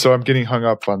I'm getting hung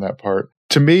up on that part.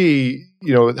 To me,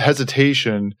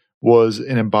 hesitation was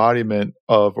an embodiment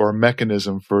of or a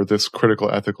mechanism for this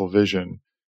critical ethical vision,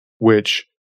 which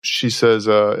she says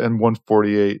in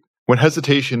 148, when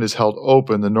hesitation is held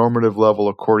open, the normative level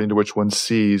according to which one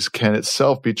sees can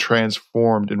itself be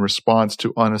transformed in response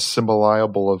to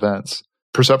unassimilable events.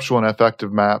 Perceptual and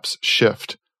affective maps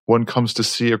shift. One comes to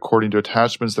see according to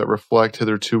attachments that reflect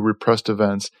hitherto repressed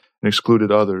events and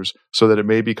excluded others, so that it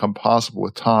may become possible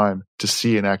with time to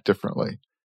see and act differently.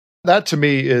 That to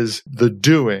me is the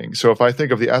doing. So if I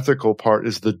think of the ethical part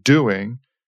as the doing,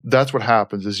 that's what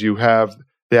happens is you have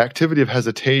the activity of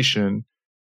hesitation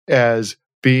as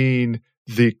being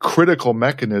the critical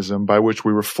mechanism by which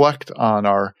we reflect on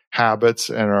our habits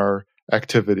and our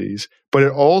activities, but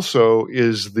it also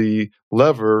is the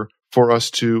lever for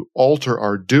us to alter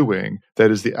our doing.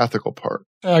 That is the ethical part.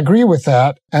 I agree with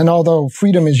that. And although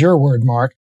freedom is your word,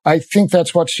 Mark, I think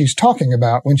that's what she's talking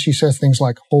about when she says things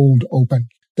like hold open,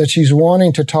 that she's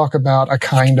wanting to talk about a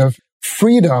kind of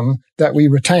freedom that we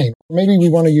retain. Maybe we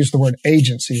want to use the word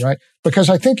agency, right?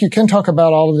 Because I think you can talk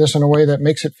about all of this in a way that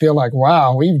makes it feel like,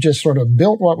 wow, we've just sort of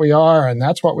built what we are and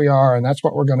that's what we are and that's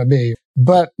what we're going to be.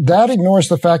 But that ignores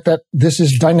the fact that this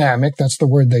is dynamic. That's the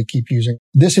word they keep using.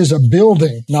 This is a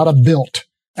building, not a built.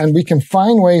 And we can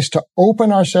find ways to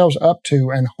open ourselves up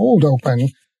to and hold open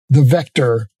the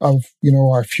vector of,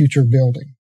 our future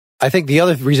building. I think the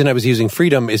other reason I was using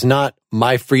freedom is not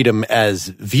my freedom as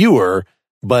viewer,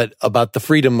 but about the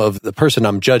freedom of the person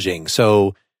I'm judging.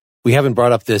 So we haven't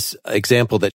brought up this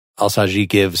example that Al-Saji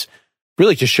gives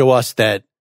really to show us that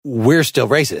we're still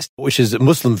racist, which is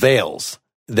Muslim veils.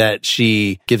 That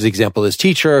she gives the example of this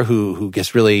teacher who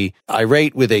gets really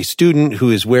irate with a student who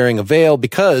is wearing a veil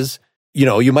because,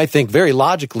 you might think very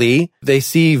logically, they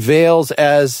see veils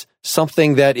as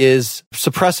something that is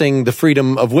suppressing the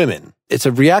freedom of women. It's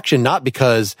a reaction not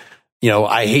because,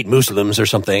 I hate Muslims or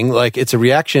something. Like it's a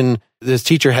reaction. This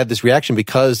teacher had this reaction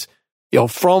because,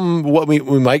 from what we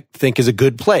might think is a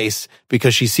good place,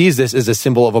 because she sees this as a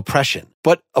symbol of oppression.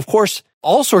 But of course,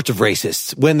 all sorts of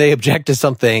racists, when they object to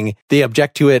something, they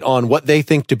object to it on what they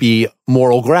think to be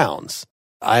moral grounds.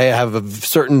 I have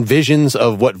certain visions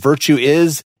of what virtue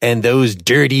is, and those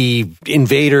dirty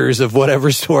invaders of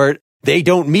whatever sort, they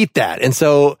don't meet that. And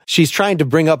so she's trying to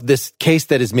bring up this case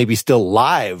that is maybe still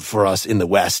live for us in the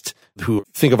West, who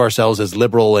think of ourselves as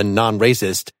liberal and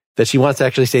non-racist, that she wants to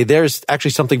actually say there's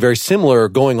actually something very similar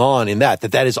going on in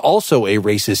that is also a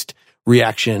racist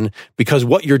reaction, because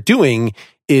what you're doing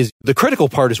is the critical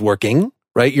part is working,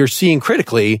 right? You're seeing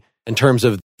critically in terms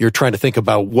of you're trying to think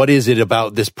about what is it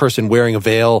about this person wearing a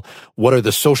veil? What are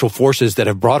the social forces that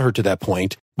have brought her to that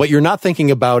point? But you're not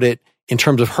thinking about it in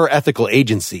terms of her ethical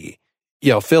agency.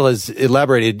 Phil has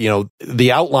elaborated,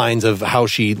 the outlines of how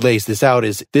she lays this out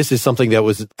this is something that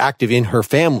was active in her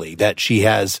family, that she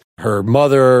has her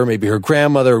mother, maybe her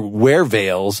grandmother wear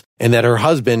veils, and that her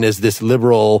husband, as this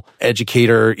liberal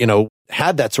educator,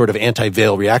 had that sort of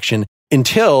anti-veil reaction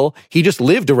until he just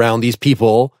lived around these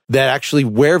people that actually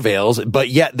wear veils, but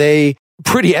yet they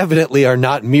pretty evidently are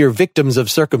not mere victims of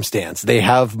circumstance. They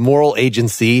have moral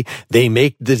agency. They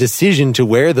make the decision to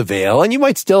wear the veil. And there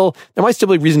might still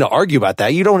be reason to argue about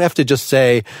that. You don't have to just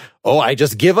say, oh, I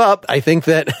just give up. I think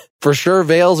that for sure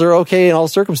veils are okay in all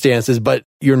circumstances, but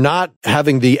you're not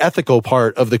having the ethical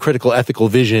part of the critical ethical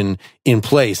vision in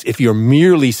place if you're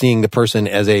merely seeing the person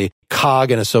as a cog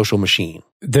in a social machine.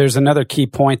 There's another key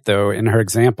point, though, in her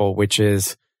example, which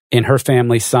is in her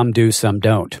family, some do, some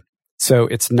don't. So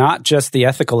it's not just the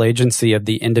ethical agency of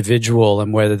the individual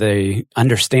and whether they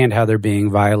understand how they're being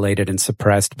violated and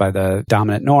suppressed by the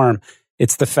dominant norm.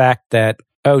 It's the fact that,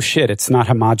 oh shit, it's not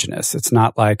homogenous. It's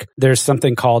not like there's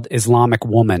something called Islamic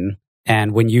woman.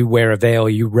 And when you wear a veil,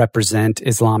 you represent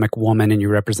Islamic woman and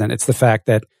it's the fact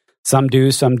that some do,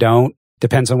 some don't.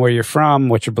 Depends on where you're from,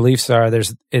 what your beliefs are.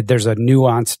 There's a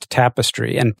nuanced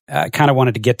tapestry. And I kind of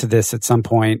wanted to get to this at some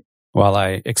point while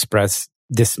I express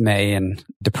dismay and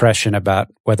depression about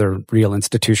whether real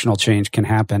institutional change can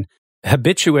happen.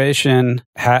 Habituation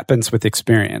happens with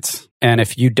experience. And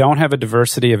if you don't have a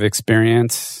diversity of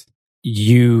experience,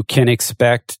 you can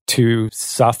expect to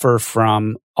suffer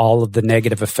from all of the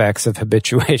negative effects of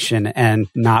habituation and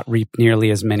not reap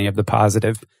nearly as many of the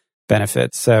positive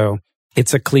benefits. So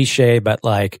it's a cliche, but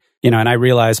and I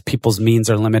realize people's means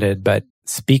are limited, but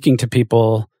speaking to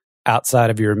people outside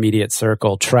of your immediate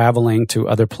circle, traveling to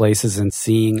other places and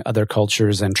seeing other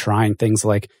cultures and trying things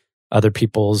like other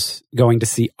people's, going to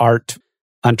see art,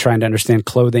 I'm trying to understand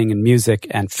clothing and music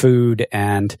and food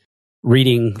and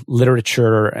reading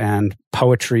literature and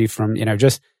poetry from,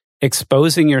 just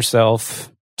exposing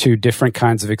yourself to different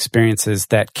kinds of experiences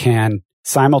that can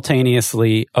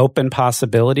simultaneously open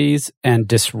possibilities and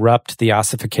disrupt the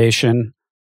ossification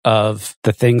of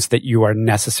the things that you are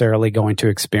necessarily going to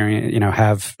experience,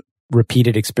 have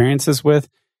repeated experiences with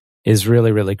is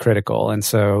really, really critical. And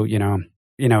so,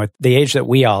 at the age that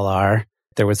we all are,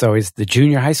 there was always the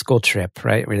junior high school trip,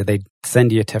 right? Where they'd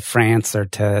send you to France or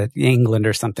to England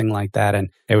or something like that. And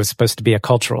it was supposed to be a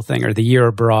cultural thing, or the year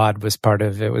abroad was part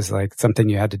of it, was like something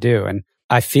you had to do. And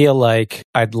I feel like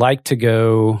I'd like to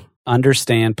go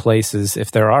understand places,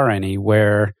 if there are any,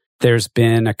 where there's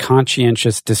been a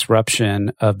conscientious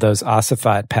disruption of those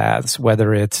ossified paths,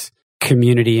 whether it's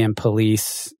community and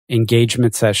police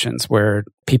engagement sessions where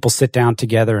people sit down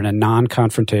together in a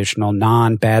non-confrontational,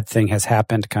 non-bad thing has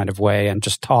happened kind of way and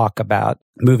just talk about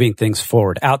moving things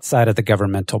forward outside of the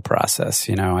governmental process.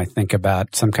 I think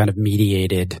about some kind of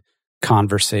mediated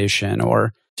conversation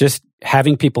or just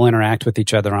having people interact with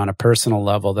each other on a personal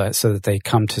level so that they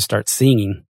come to start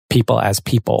seeing people as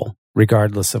people,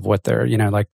 regardless of what they're,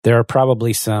 there are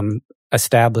probably some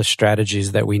established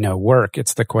strategies that we know work.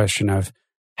 It's the question of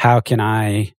how can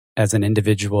I, as an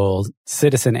individual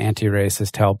citizen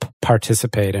anti-racist, help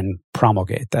participate and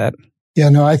promulgate that? Yeah,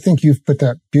 no, I think you've put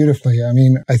that beautifully. I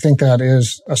mean, I think that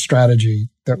is a strategy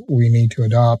that we need to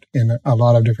adopt in a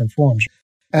lot of different forms.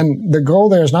 And the goal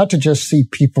there is not to just see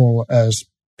people as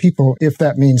people, if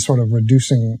that means sort of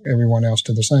reducing everyone else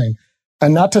to the same,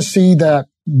 and not to see that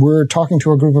we're talking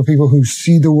to a group of people who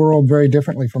see the world very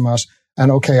differently from us.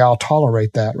 And okay, I'll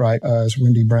tolerate that, right? As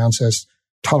Wendy Brown says,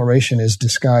 toleration is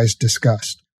disguised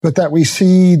disgust. But that we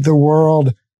see the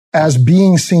world as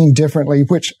being seen differently,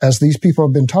 which, as these people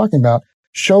have been talking about,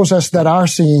 shows us that our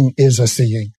seeing is a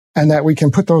seeing, and that we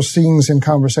can put those seeings in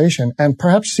conversation and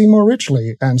perhaps see more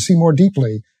richly and see more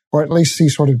deeply, or at least see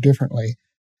sort of differently.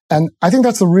 And I think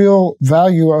that's the real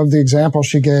value of the example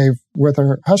she gave with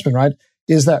her husband, right?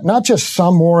 Is that not just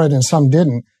some wore it and some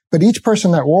didn't, but each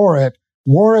person that wore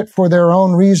it for their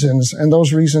own reasons, and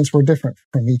those reasons were different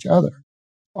from each other.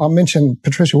 I'll mention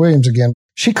Patricia Williams again.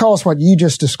 She calls what you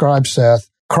just described, Seth,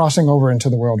 crossing over into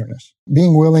the wilderness,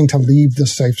 being willing to leave the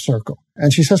safe circle.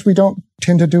 And she says we don't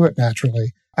tend to do it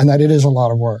naturally, and that it is a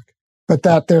lot of work, but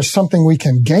that there's something we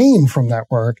can gain from that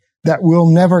work that we'll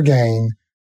never gain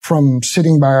from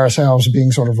sitting by ourselves,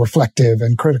 being sort of reflective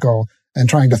and critical and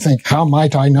trying to think, how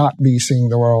might I not be seeing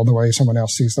the world the way someone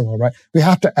else sees the world, right? We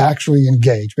have to actually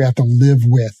engage. We have to live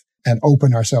with and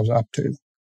open ourselves up to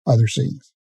other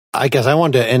seeings. I guess I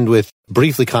wanted to end with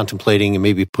briefly contemplating and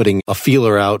maybe putting a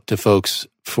feeler out to folks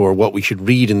for what we should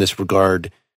read in this regard,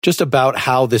 just about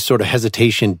how this sort of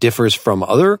hesitation differs from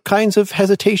other kinds of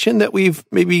hesitation that we've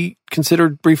maybe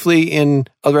considered briefly in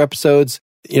other episodes.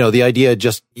 the idea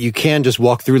you can just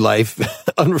walk through life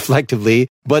unreflectively,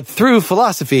 but through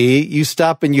philosophy, you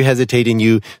stop and you hesitate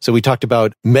so we talked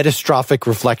about metastrophic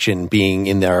reflection being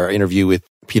in our interview with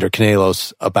Peter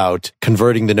Canelos about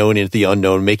converting the known into the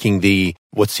unknown, making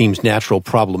what seems natural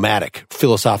problematic,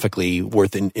 philosophically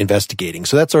worth investigating.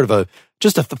 So that's sort of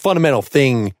just a fundamental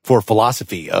thing for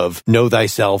philosophy of know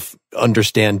thyself,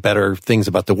 understand better things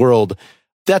about the world.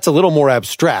 That's a little more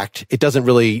abstract. It doesn't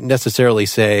really necessarily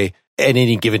say at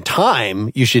any given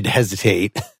time you should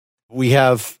hesitate. We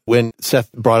have, when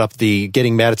Seth brought up the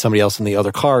getting mad at somebody else in the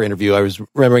other car interview, I was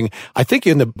remembering, I think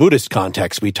in the Buddhist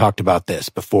context, we talked about this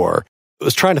before. I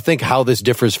was trying to think how this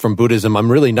differs from Buddhism.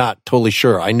 I'm really not totally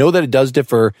sure. I know that it does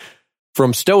differ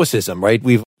from Stoicism, right?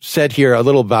 We've said here a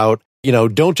little about,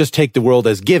 don't just take the world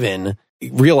as given,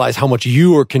 realize how much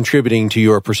you are contributing to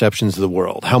your perceptions of the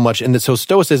world, how much. And so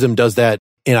Stoicism does that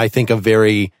in, I think, a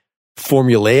very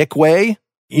formulaic way.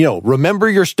 Remember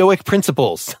your Stoic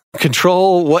principles,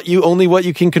 control only what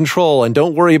you can control, and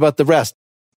don't worry about the rest.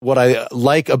 What I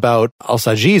like about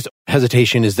Al-Saji's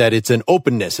hesitation is that it's an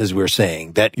openness, as we're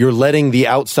saying, that you're letting the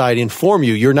outside inform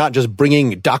you. You're not just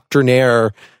bringing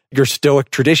doctrinaire, your Stoic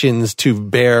traditions to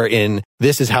bear in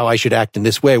this is how I should act in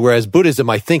this way. Whereas Buddhism,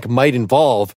 I think, might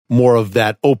involve more of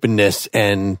that openness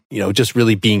and, just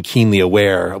really being keenly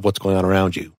aware of what's going on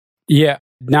around you. Yeah.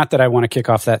 Not that I want to kick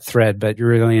off that thread, but you're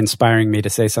really inspiring me to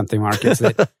say something, Mark, is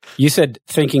that you said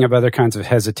thinking of other kinds of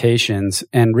hesitations,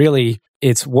 and really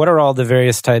it's what are all the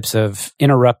various types of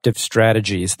interruptive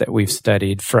strategies that we've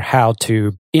studied for how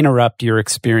to interrupt your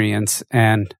experience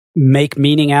and make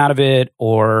meaning out of it,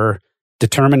 or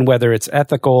determine whether it's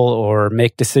ethical, or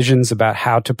make decisions about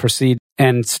how to proceed.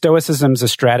 And Stoicism's a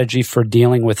strategy for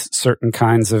dealing with certain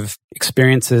kinds of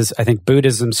experiences. I think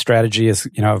Buddhism's strategy is,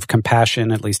 of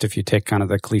compassion, at least if you take kind of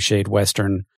the cliched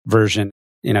Western version,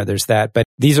 there's that. But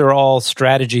these are all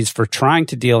strategies for trying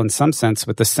to deal in some sense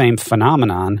with the same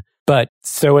phenomenon. But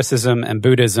Stoicism and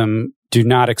Buddhism do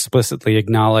not explicitly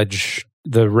acknowledge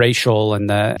the racial and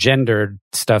the gendered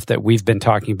stuff that we've been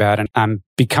talking about. And I'm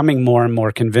becoming more and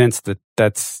more convinced that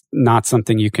that's not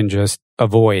something you can just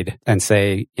avoid and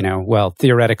say, well,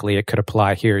 theoretically it could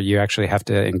apply here. You actually have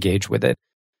to engage with it.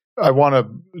 I want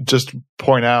to just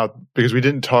point out, because we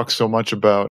didn't talk so much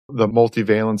about the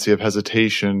multivalency of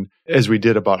hesitation as we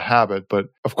did about habit, but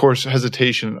of course,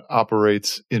 hesitation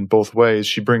operates in both ways.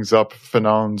 She brings up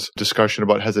Fanon's discussion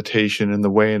about hesitation and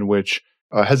the way in which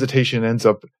hesitation ends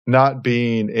up not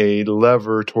being a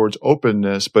lever towards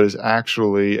openness, but is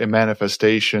actually a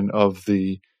manifestation of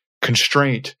the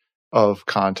constraint of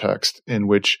context in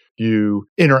which you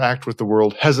interact with the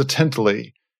world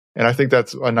hesitantly. And I think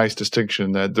that's a nice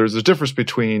distinction, that there's a difference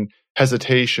between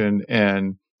hesitation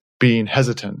and being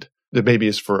hesitant. That maybe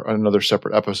is for another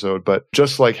separate episode, but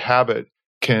just like habit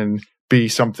can be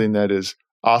something that is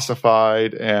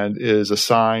ossified and is a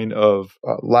sign of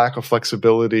lack of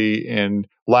flexibility and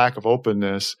lack of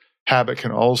openness, habit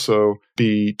can also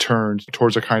be turned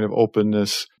towards a kind of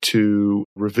openness to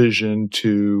revision,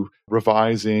 to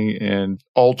revising and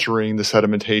altering the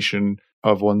sedimentation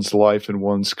of one's life and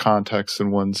one's context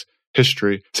and one's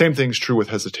history. Same thing's true with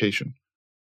hesitation.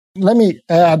 Let me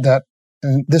add that,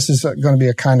 and this is going to be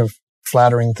a kind of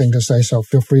flattering thing to say, so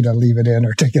feel free to leave it in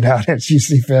or take it out as you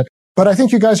see fit. But I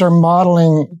think you guys are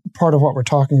modeling part of what we're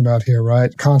talking about here, right?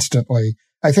 Constantly.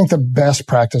 I think the best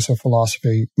practice of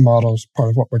philosophy models part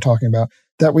of what we're talking about,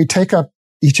 that we take up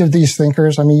each of these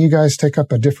thinkers. I mean, you guys take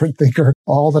up a different thinker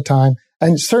all the time.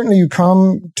 And certainly you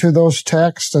come to those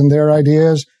texts and their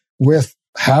ideas with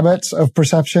habits of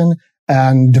perception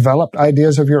and developed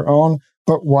ideas of your own.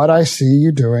 But what I see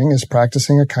you doing is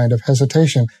practicing a kind of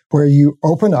hesitation where you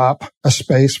open up a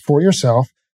space for yourself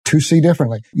to see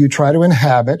differently. You try to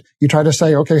inhabit, you try to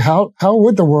say, okay, how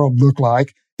would the world look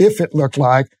like if it looked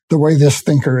like the way this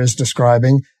thinker is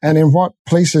describing? And in what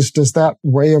places does that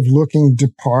way of looking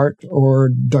depart or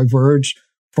diverge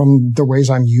from the ways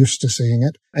I'm used to seeing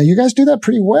it? And you guys do that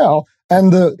pretty well.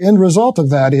 And the end result of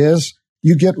that is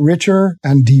you get richer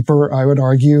and deeper, I would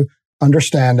argue,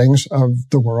 understandings of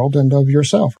the world and of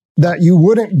yourself that you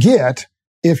wouldn't get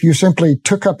if you simply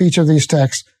took up each of these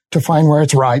texts to find where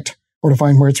it's right or to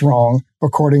find where it's wrong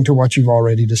according to what you've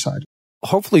already decided.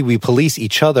 Hopefully we police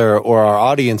each other, or our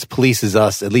audience polices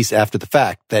us, at least after the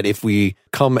fact, that if we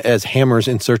come as hammers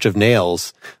in search of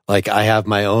nails, like I have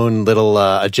my own little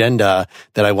agenda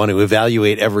that I want to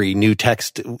evaluate every new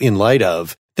text in light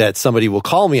of, that somebody will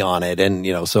call me on it. And,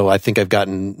 so I think I've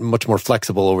gotten much more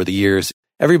flexible over the years.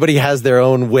 Everybody has their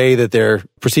own way that they're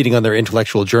proceeding on their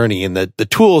intellectual journey, and the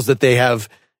tools that they have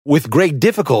with great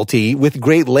difficulty, with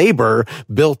great labor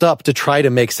built up to try to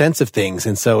make sense of things.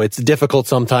 And so it's difficult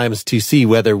sometimes to see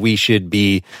whether we should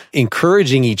be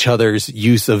encouraging each other's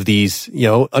use of these,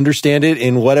 understand it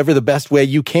in whatever the best way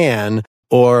you can,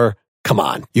 or come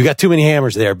on, you got too many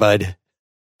hammers there, bud.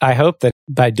 I hope that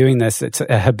by doing this, it's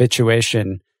a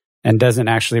habituation and doesn't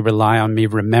actually rely on me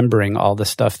remembering all the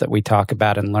stuff that we talk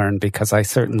about and learn, because I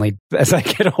certainly, as I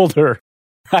get older,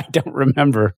 I don't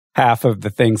remember half of the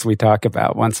things we talk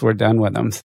about once we're done with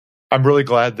them. I'm really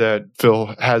glad that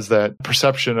Phil has that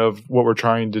perception of what we're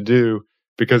trying to do,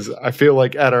 because I feel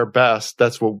like at our best,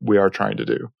 that's what we are trying to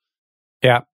do.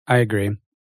 Yeah, I agree.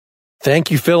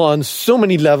 Thank you, Phil, on so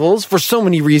many levels, for so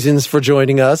many reasons, for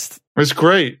joining us. It's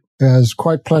great. Yeah, it's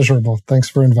quite pleasurable. Thanks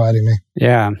for inviting me.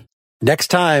 Yeah. Next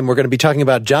time, we're going to be talking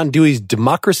about John Dewey's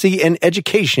Democracy and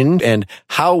Education and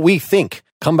how we think.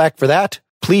 Come back for that.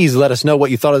 Please let us know what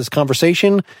you thought of this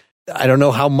conversation. I don't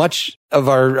know how much of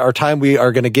our time we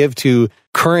are going to give to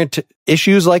current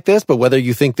issues like this, but whether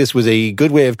you think this was a good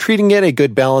way of treating it, a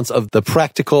good balance of the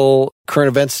practical current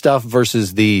event stuff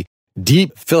versus the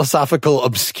deep philosophical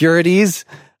obscurities.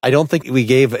 I don't think we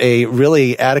gave a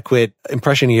really adequate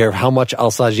impression here of how much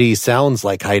Al-Saji sounds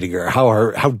like Heidegger,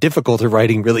 how difficult her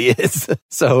writing really is.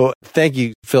 So thank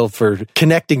you, Phil, for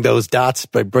connecting those dots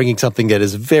by bringing something that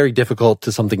is very difficult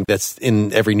to something that's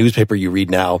in every newspaper you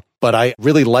read now. But I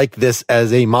really like this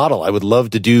as a model. I would love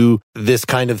to do this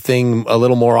kind of thing a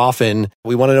little more often.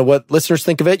 We want to know what listeners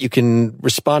think of it. You can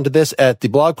respond to this at the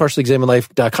blog,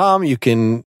 partiallyexaminedlife.com. You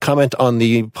can comment on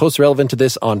the posts relevant to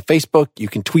this on Facebook. You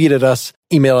can tweet at us,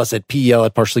 email us at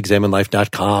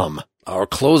pel@partiallyexaminedlife.com. Our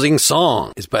closing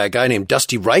song is by a guy named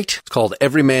Dusty Wright. It's called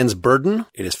Every Man's Burden.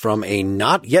 It is from a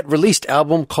not yet released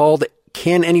album called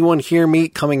Can Anyone Hear Me,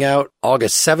 coming out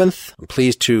August 7th. I'm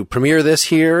pleased to premiere this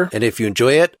here. And if you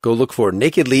enjoy it, go look for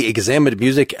Nakedly Examined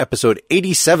Music, episode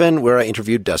 87, where I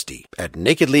interviewed Dusty at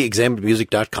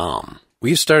nakedlyexaminedmusic.com.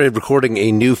 We've started recording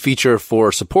a new feature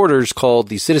for supporters called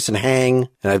the Citizen Hang,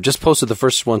 and I've just posted the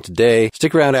first one today.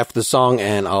 Stick around after the song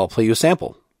and I'll play you a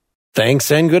sample.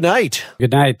 Thanks and good night.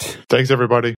 Good night. Thanks,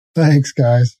 everybody. Thanks,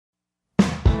 guys.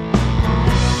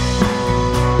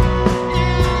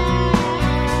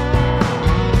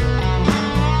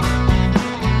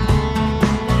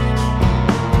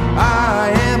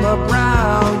 I am a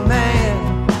brown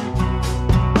man,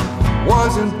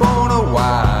 wasn't born a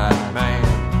white man,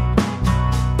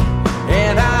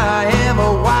 and I am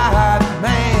a white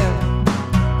man,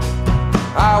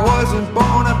 I wasn't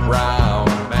born a brown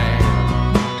man.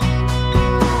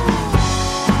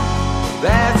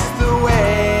 That's the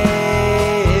way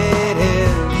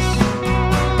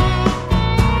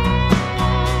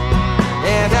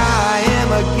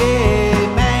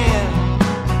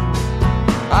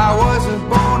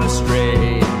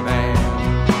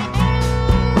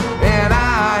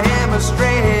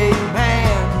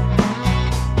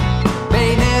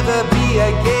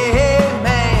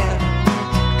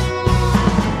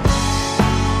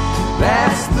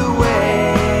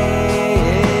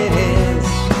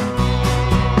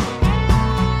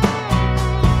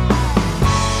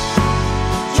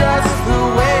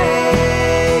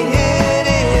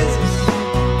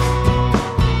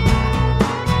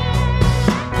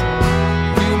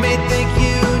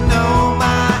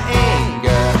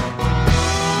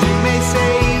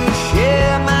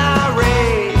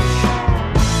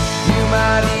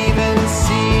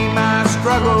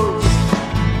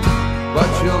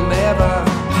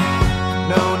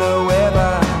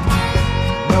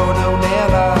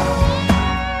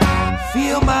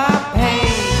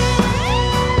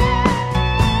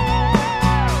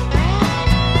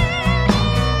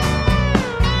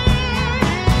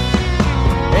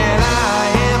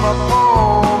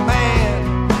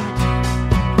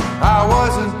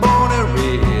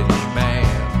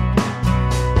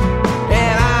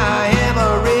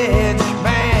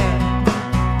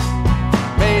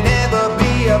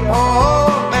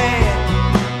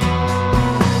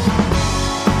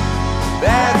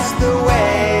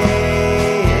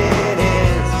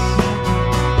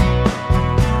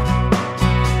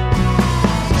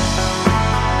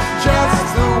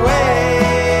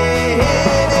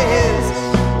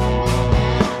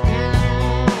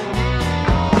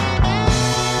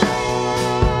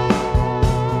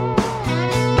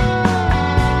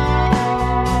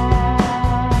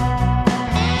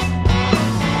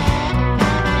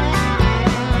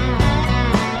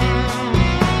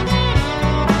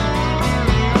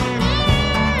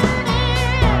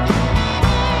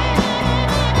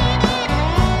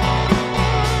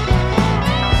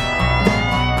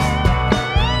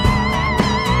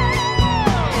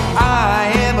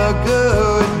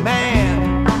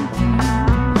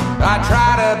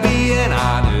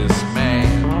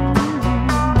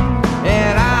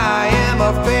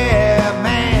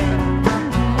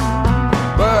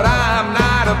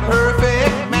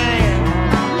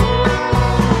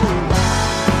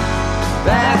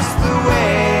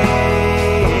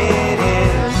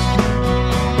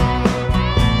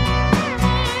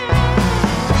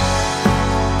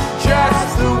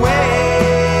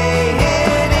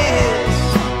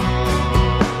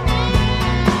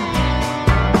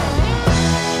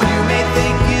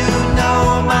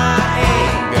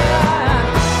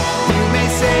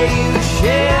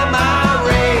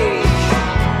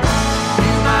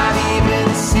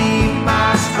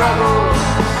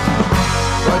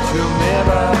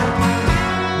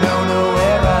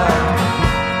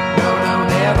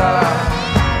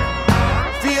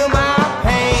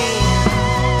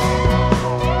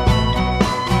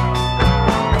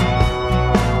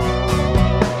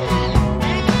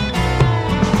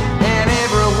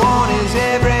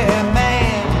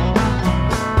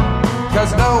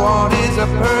a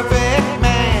perfect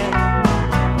man,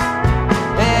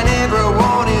 and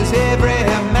everyone is every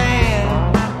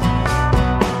man,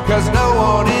 'cause no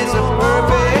one is a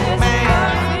perfect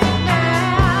man,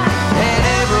 and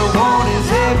everyone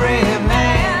is every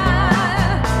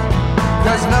man,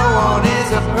 'cause no one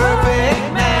is a perfect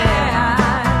man,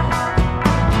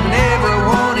 and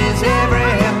everyone is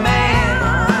every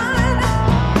man,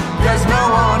 'cause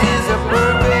no one is a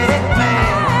perfect man.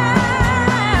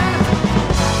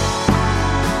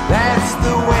 That's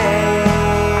the way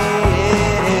it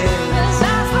is.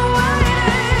 That's the way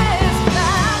it is.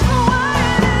 That's the way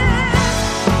it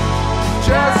is.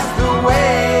 Just the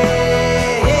way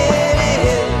it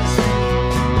is.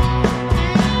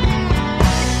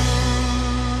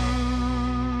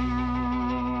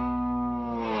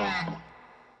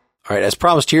 All right, as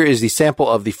promised, here is the sample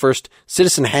of the first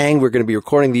Citizen Hang. We're going to be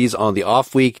recording these on the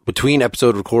off week between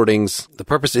episode recordings. The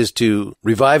purpose is to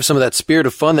revive some of that spirit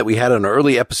of fun that we had on our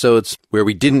early episodes, where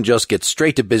we didn't just get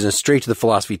straight to business, straight to the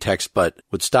philosophy text, but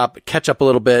would stop, catch up a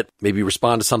little bit, maybe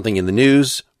respond to something in the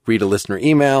news, read a listener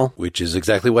email, which is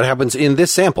exactly what happens in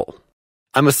this sample.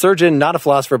 I'm a surgeon, not a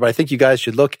philosopher, but I think you guys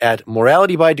should look at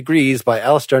Morality by Degrees by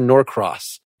Alistair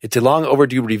Norcross. It's a long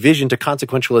overdue revision to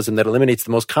consequentialism that eliminates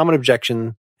the most common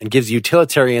objection and gives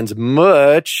utilitarians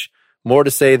much more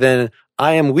to say than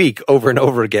 "I am weak" over and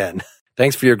over again.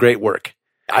 Thanks for your great work.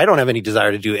 I don't have any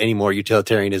desire to do any more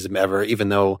utilitarianism ever, even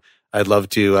though I'd love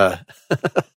to. Well,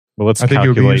 let's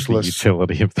calculate the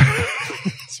utility of that.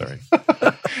 Sorry.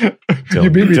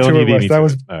 You beat me to it. That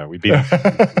was we beat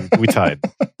we tied.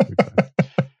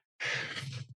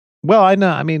 Well, I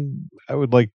know. I mean, I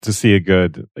would like to see a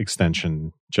good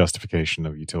extension justification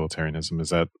of utilitarianism.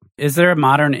 Is there a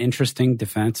modern, interesting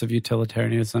defense of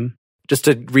utilitarianism? Just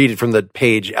to read it from the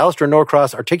page, Alistair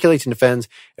Norcross articulates and defends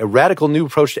a radical new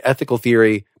approach to ethical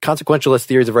theory. Consequentialist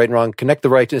theories of right and wrong connect the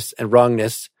rightness and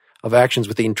wrongness of actions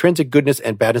with the intrinsic goodness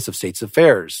and badness of states of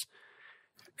affairs.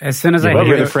 As soon as I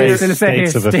hear the phrase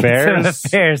states of affairs,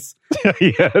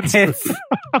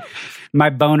 my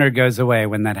boner goes away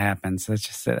when that happens. Let's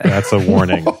just say that. That's a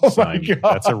warning sign.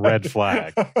 That's a red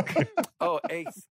flag. Oh, Ace.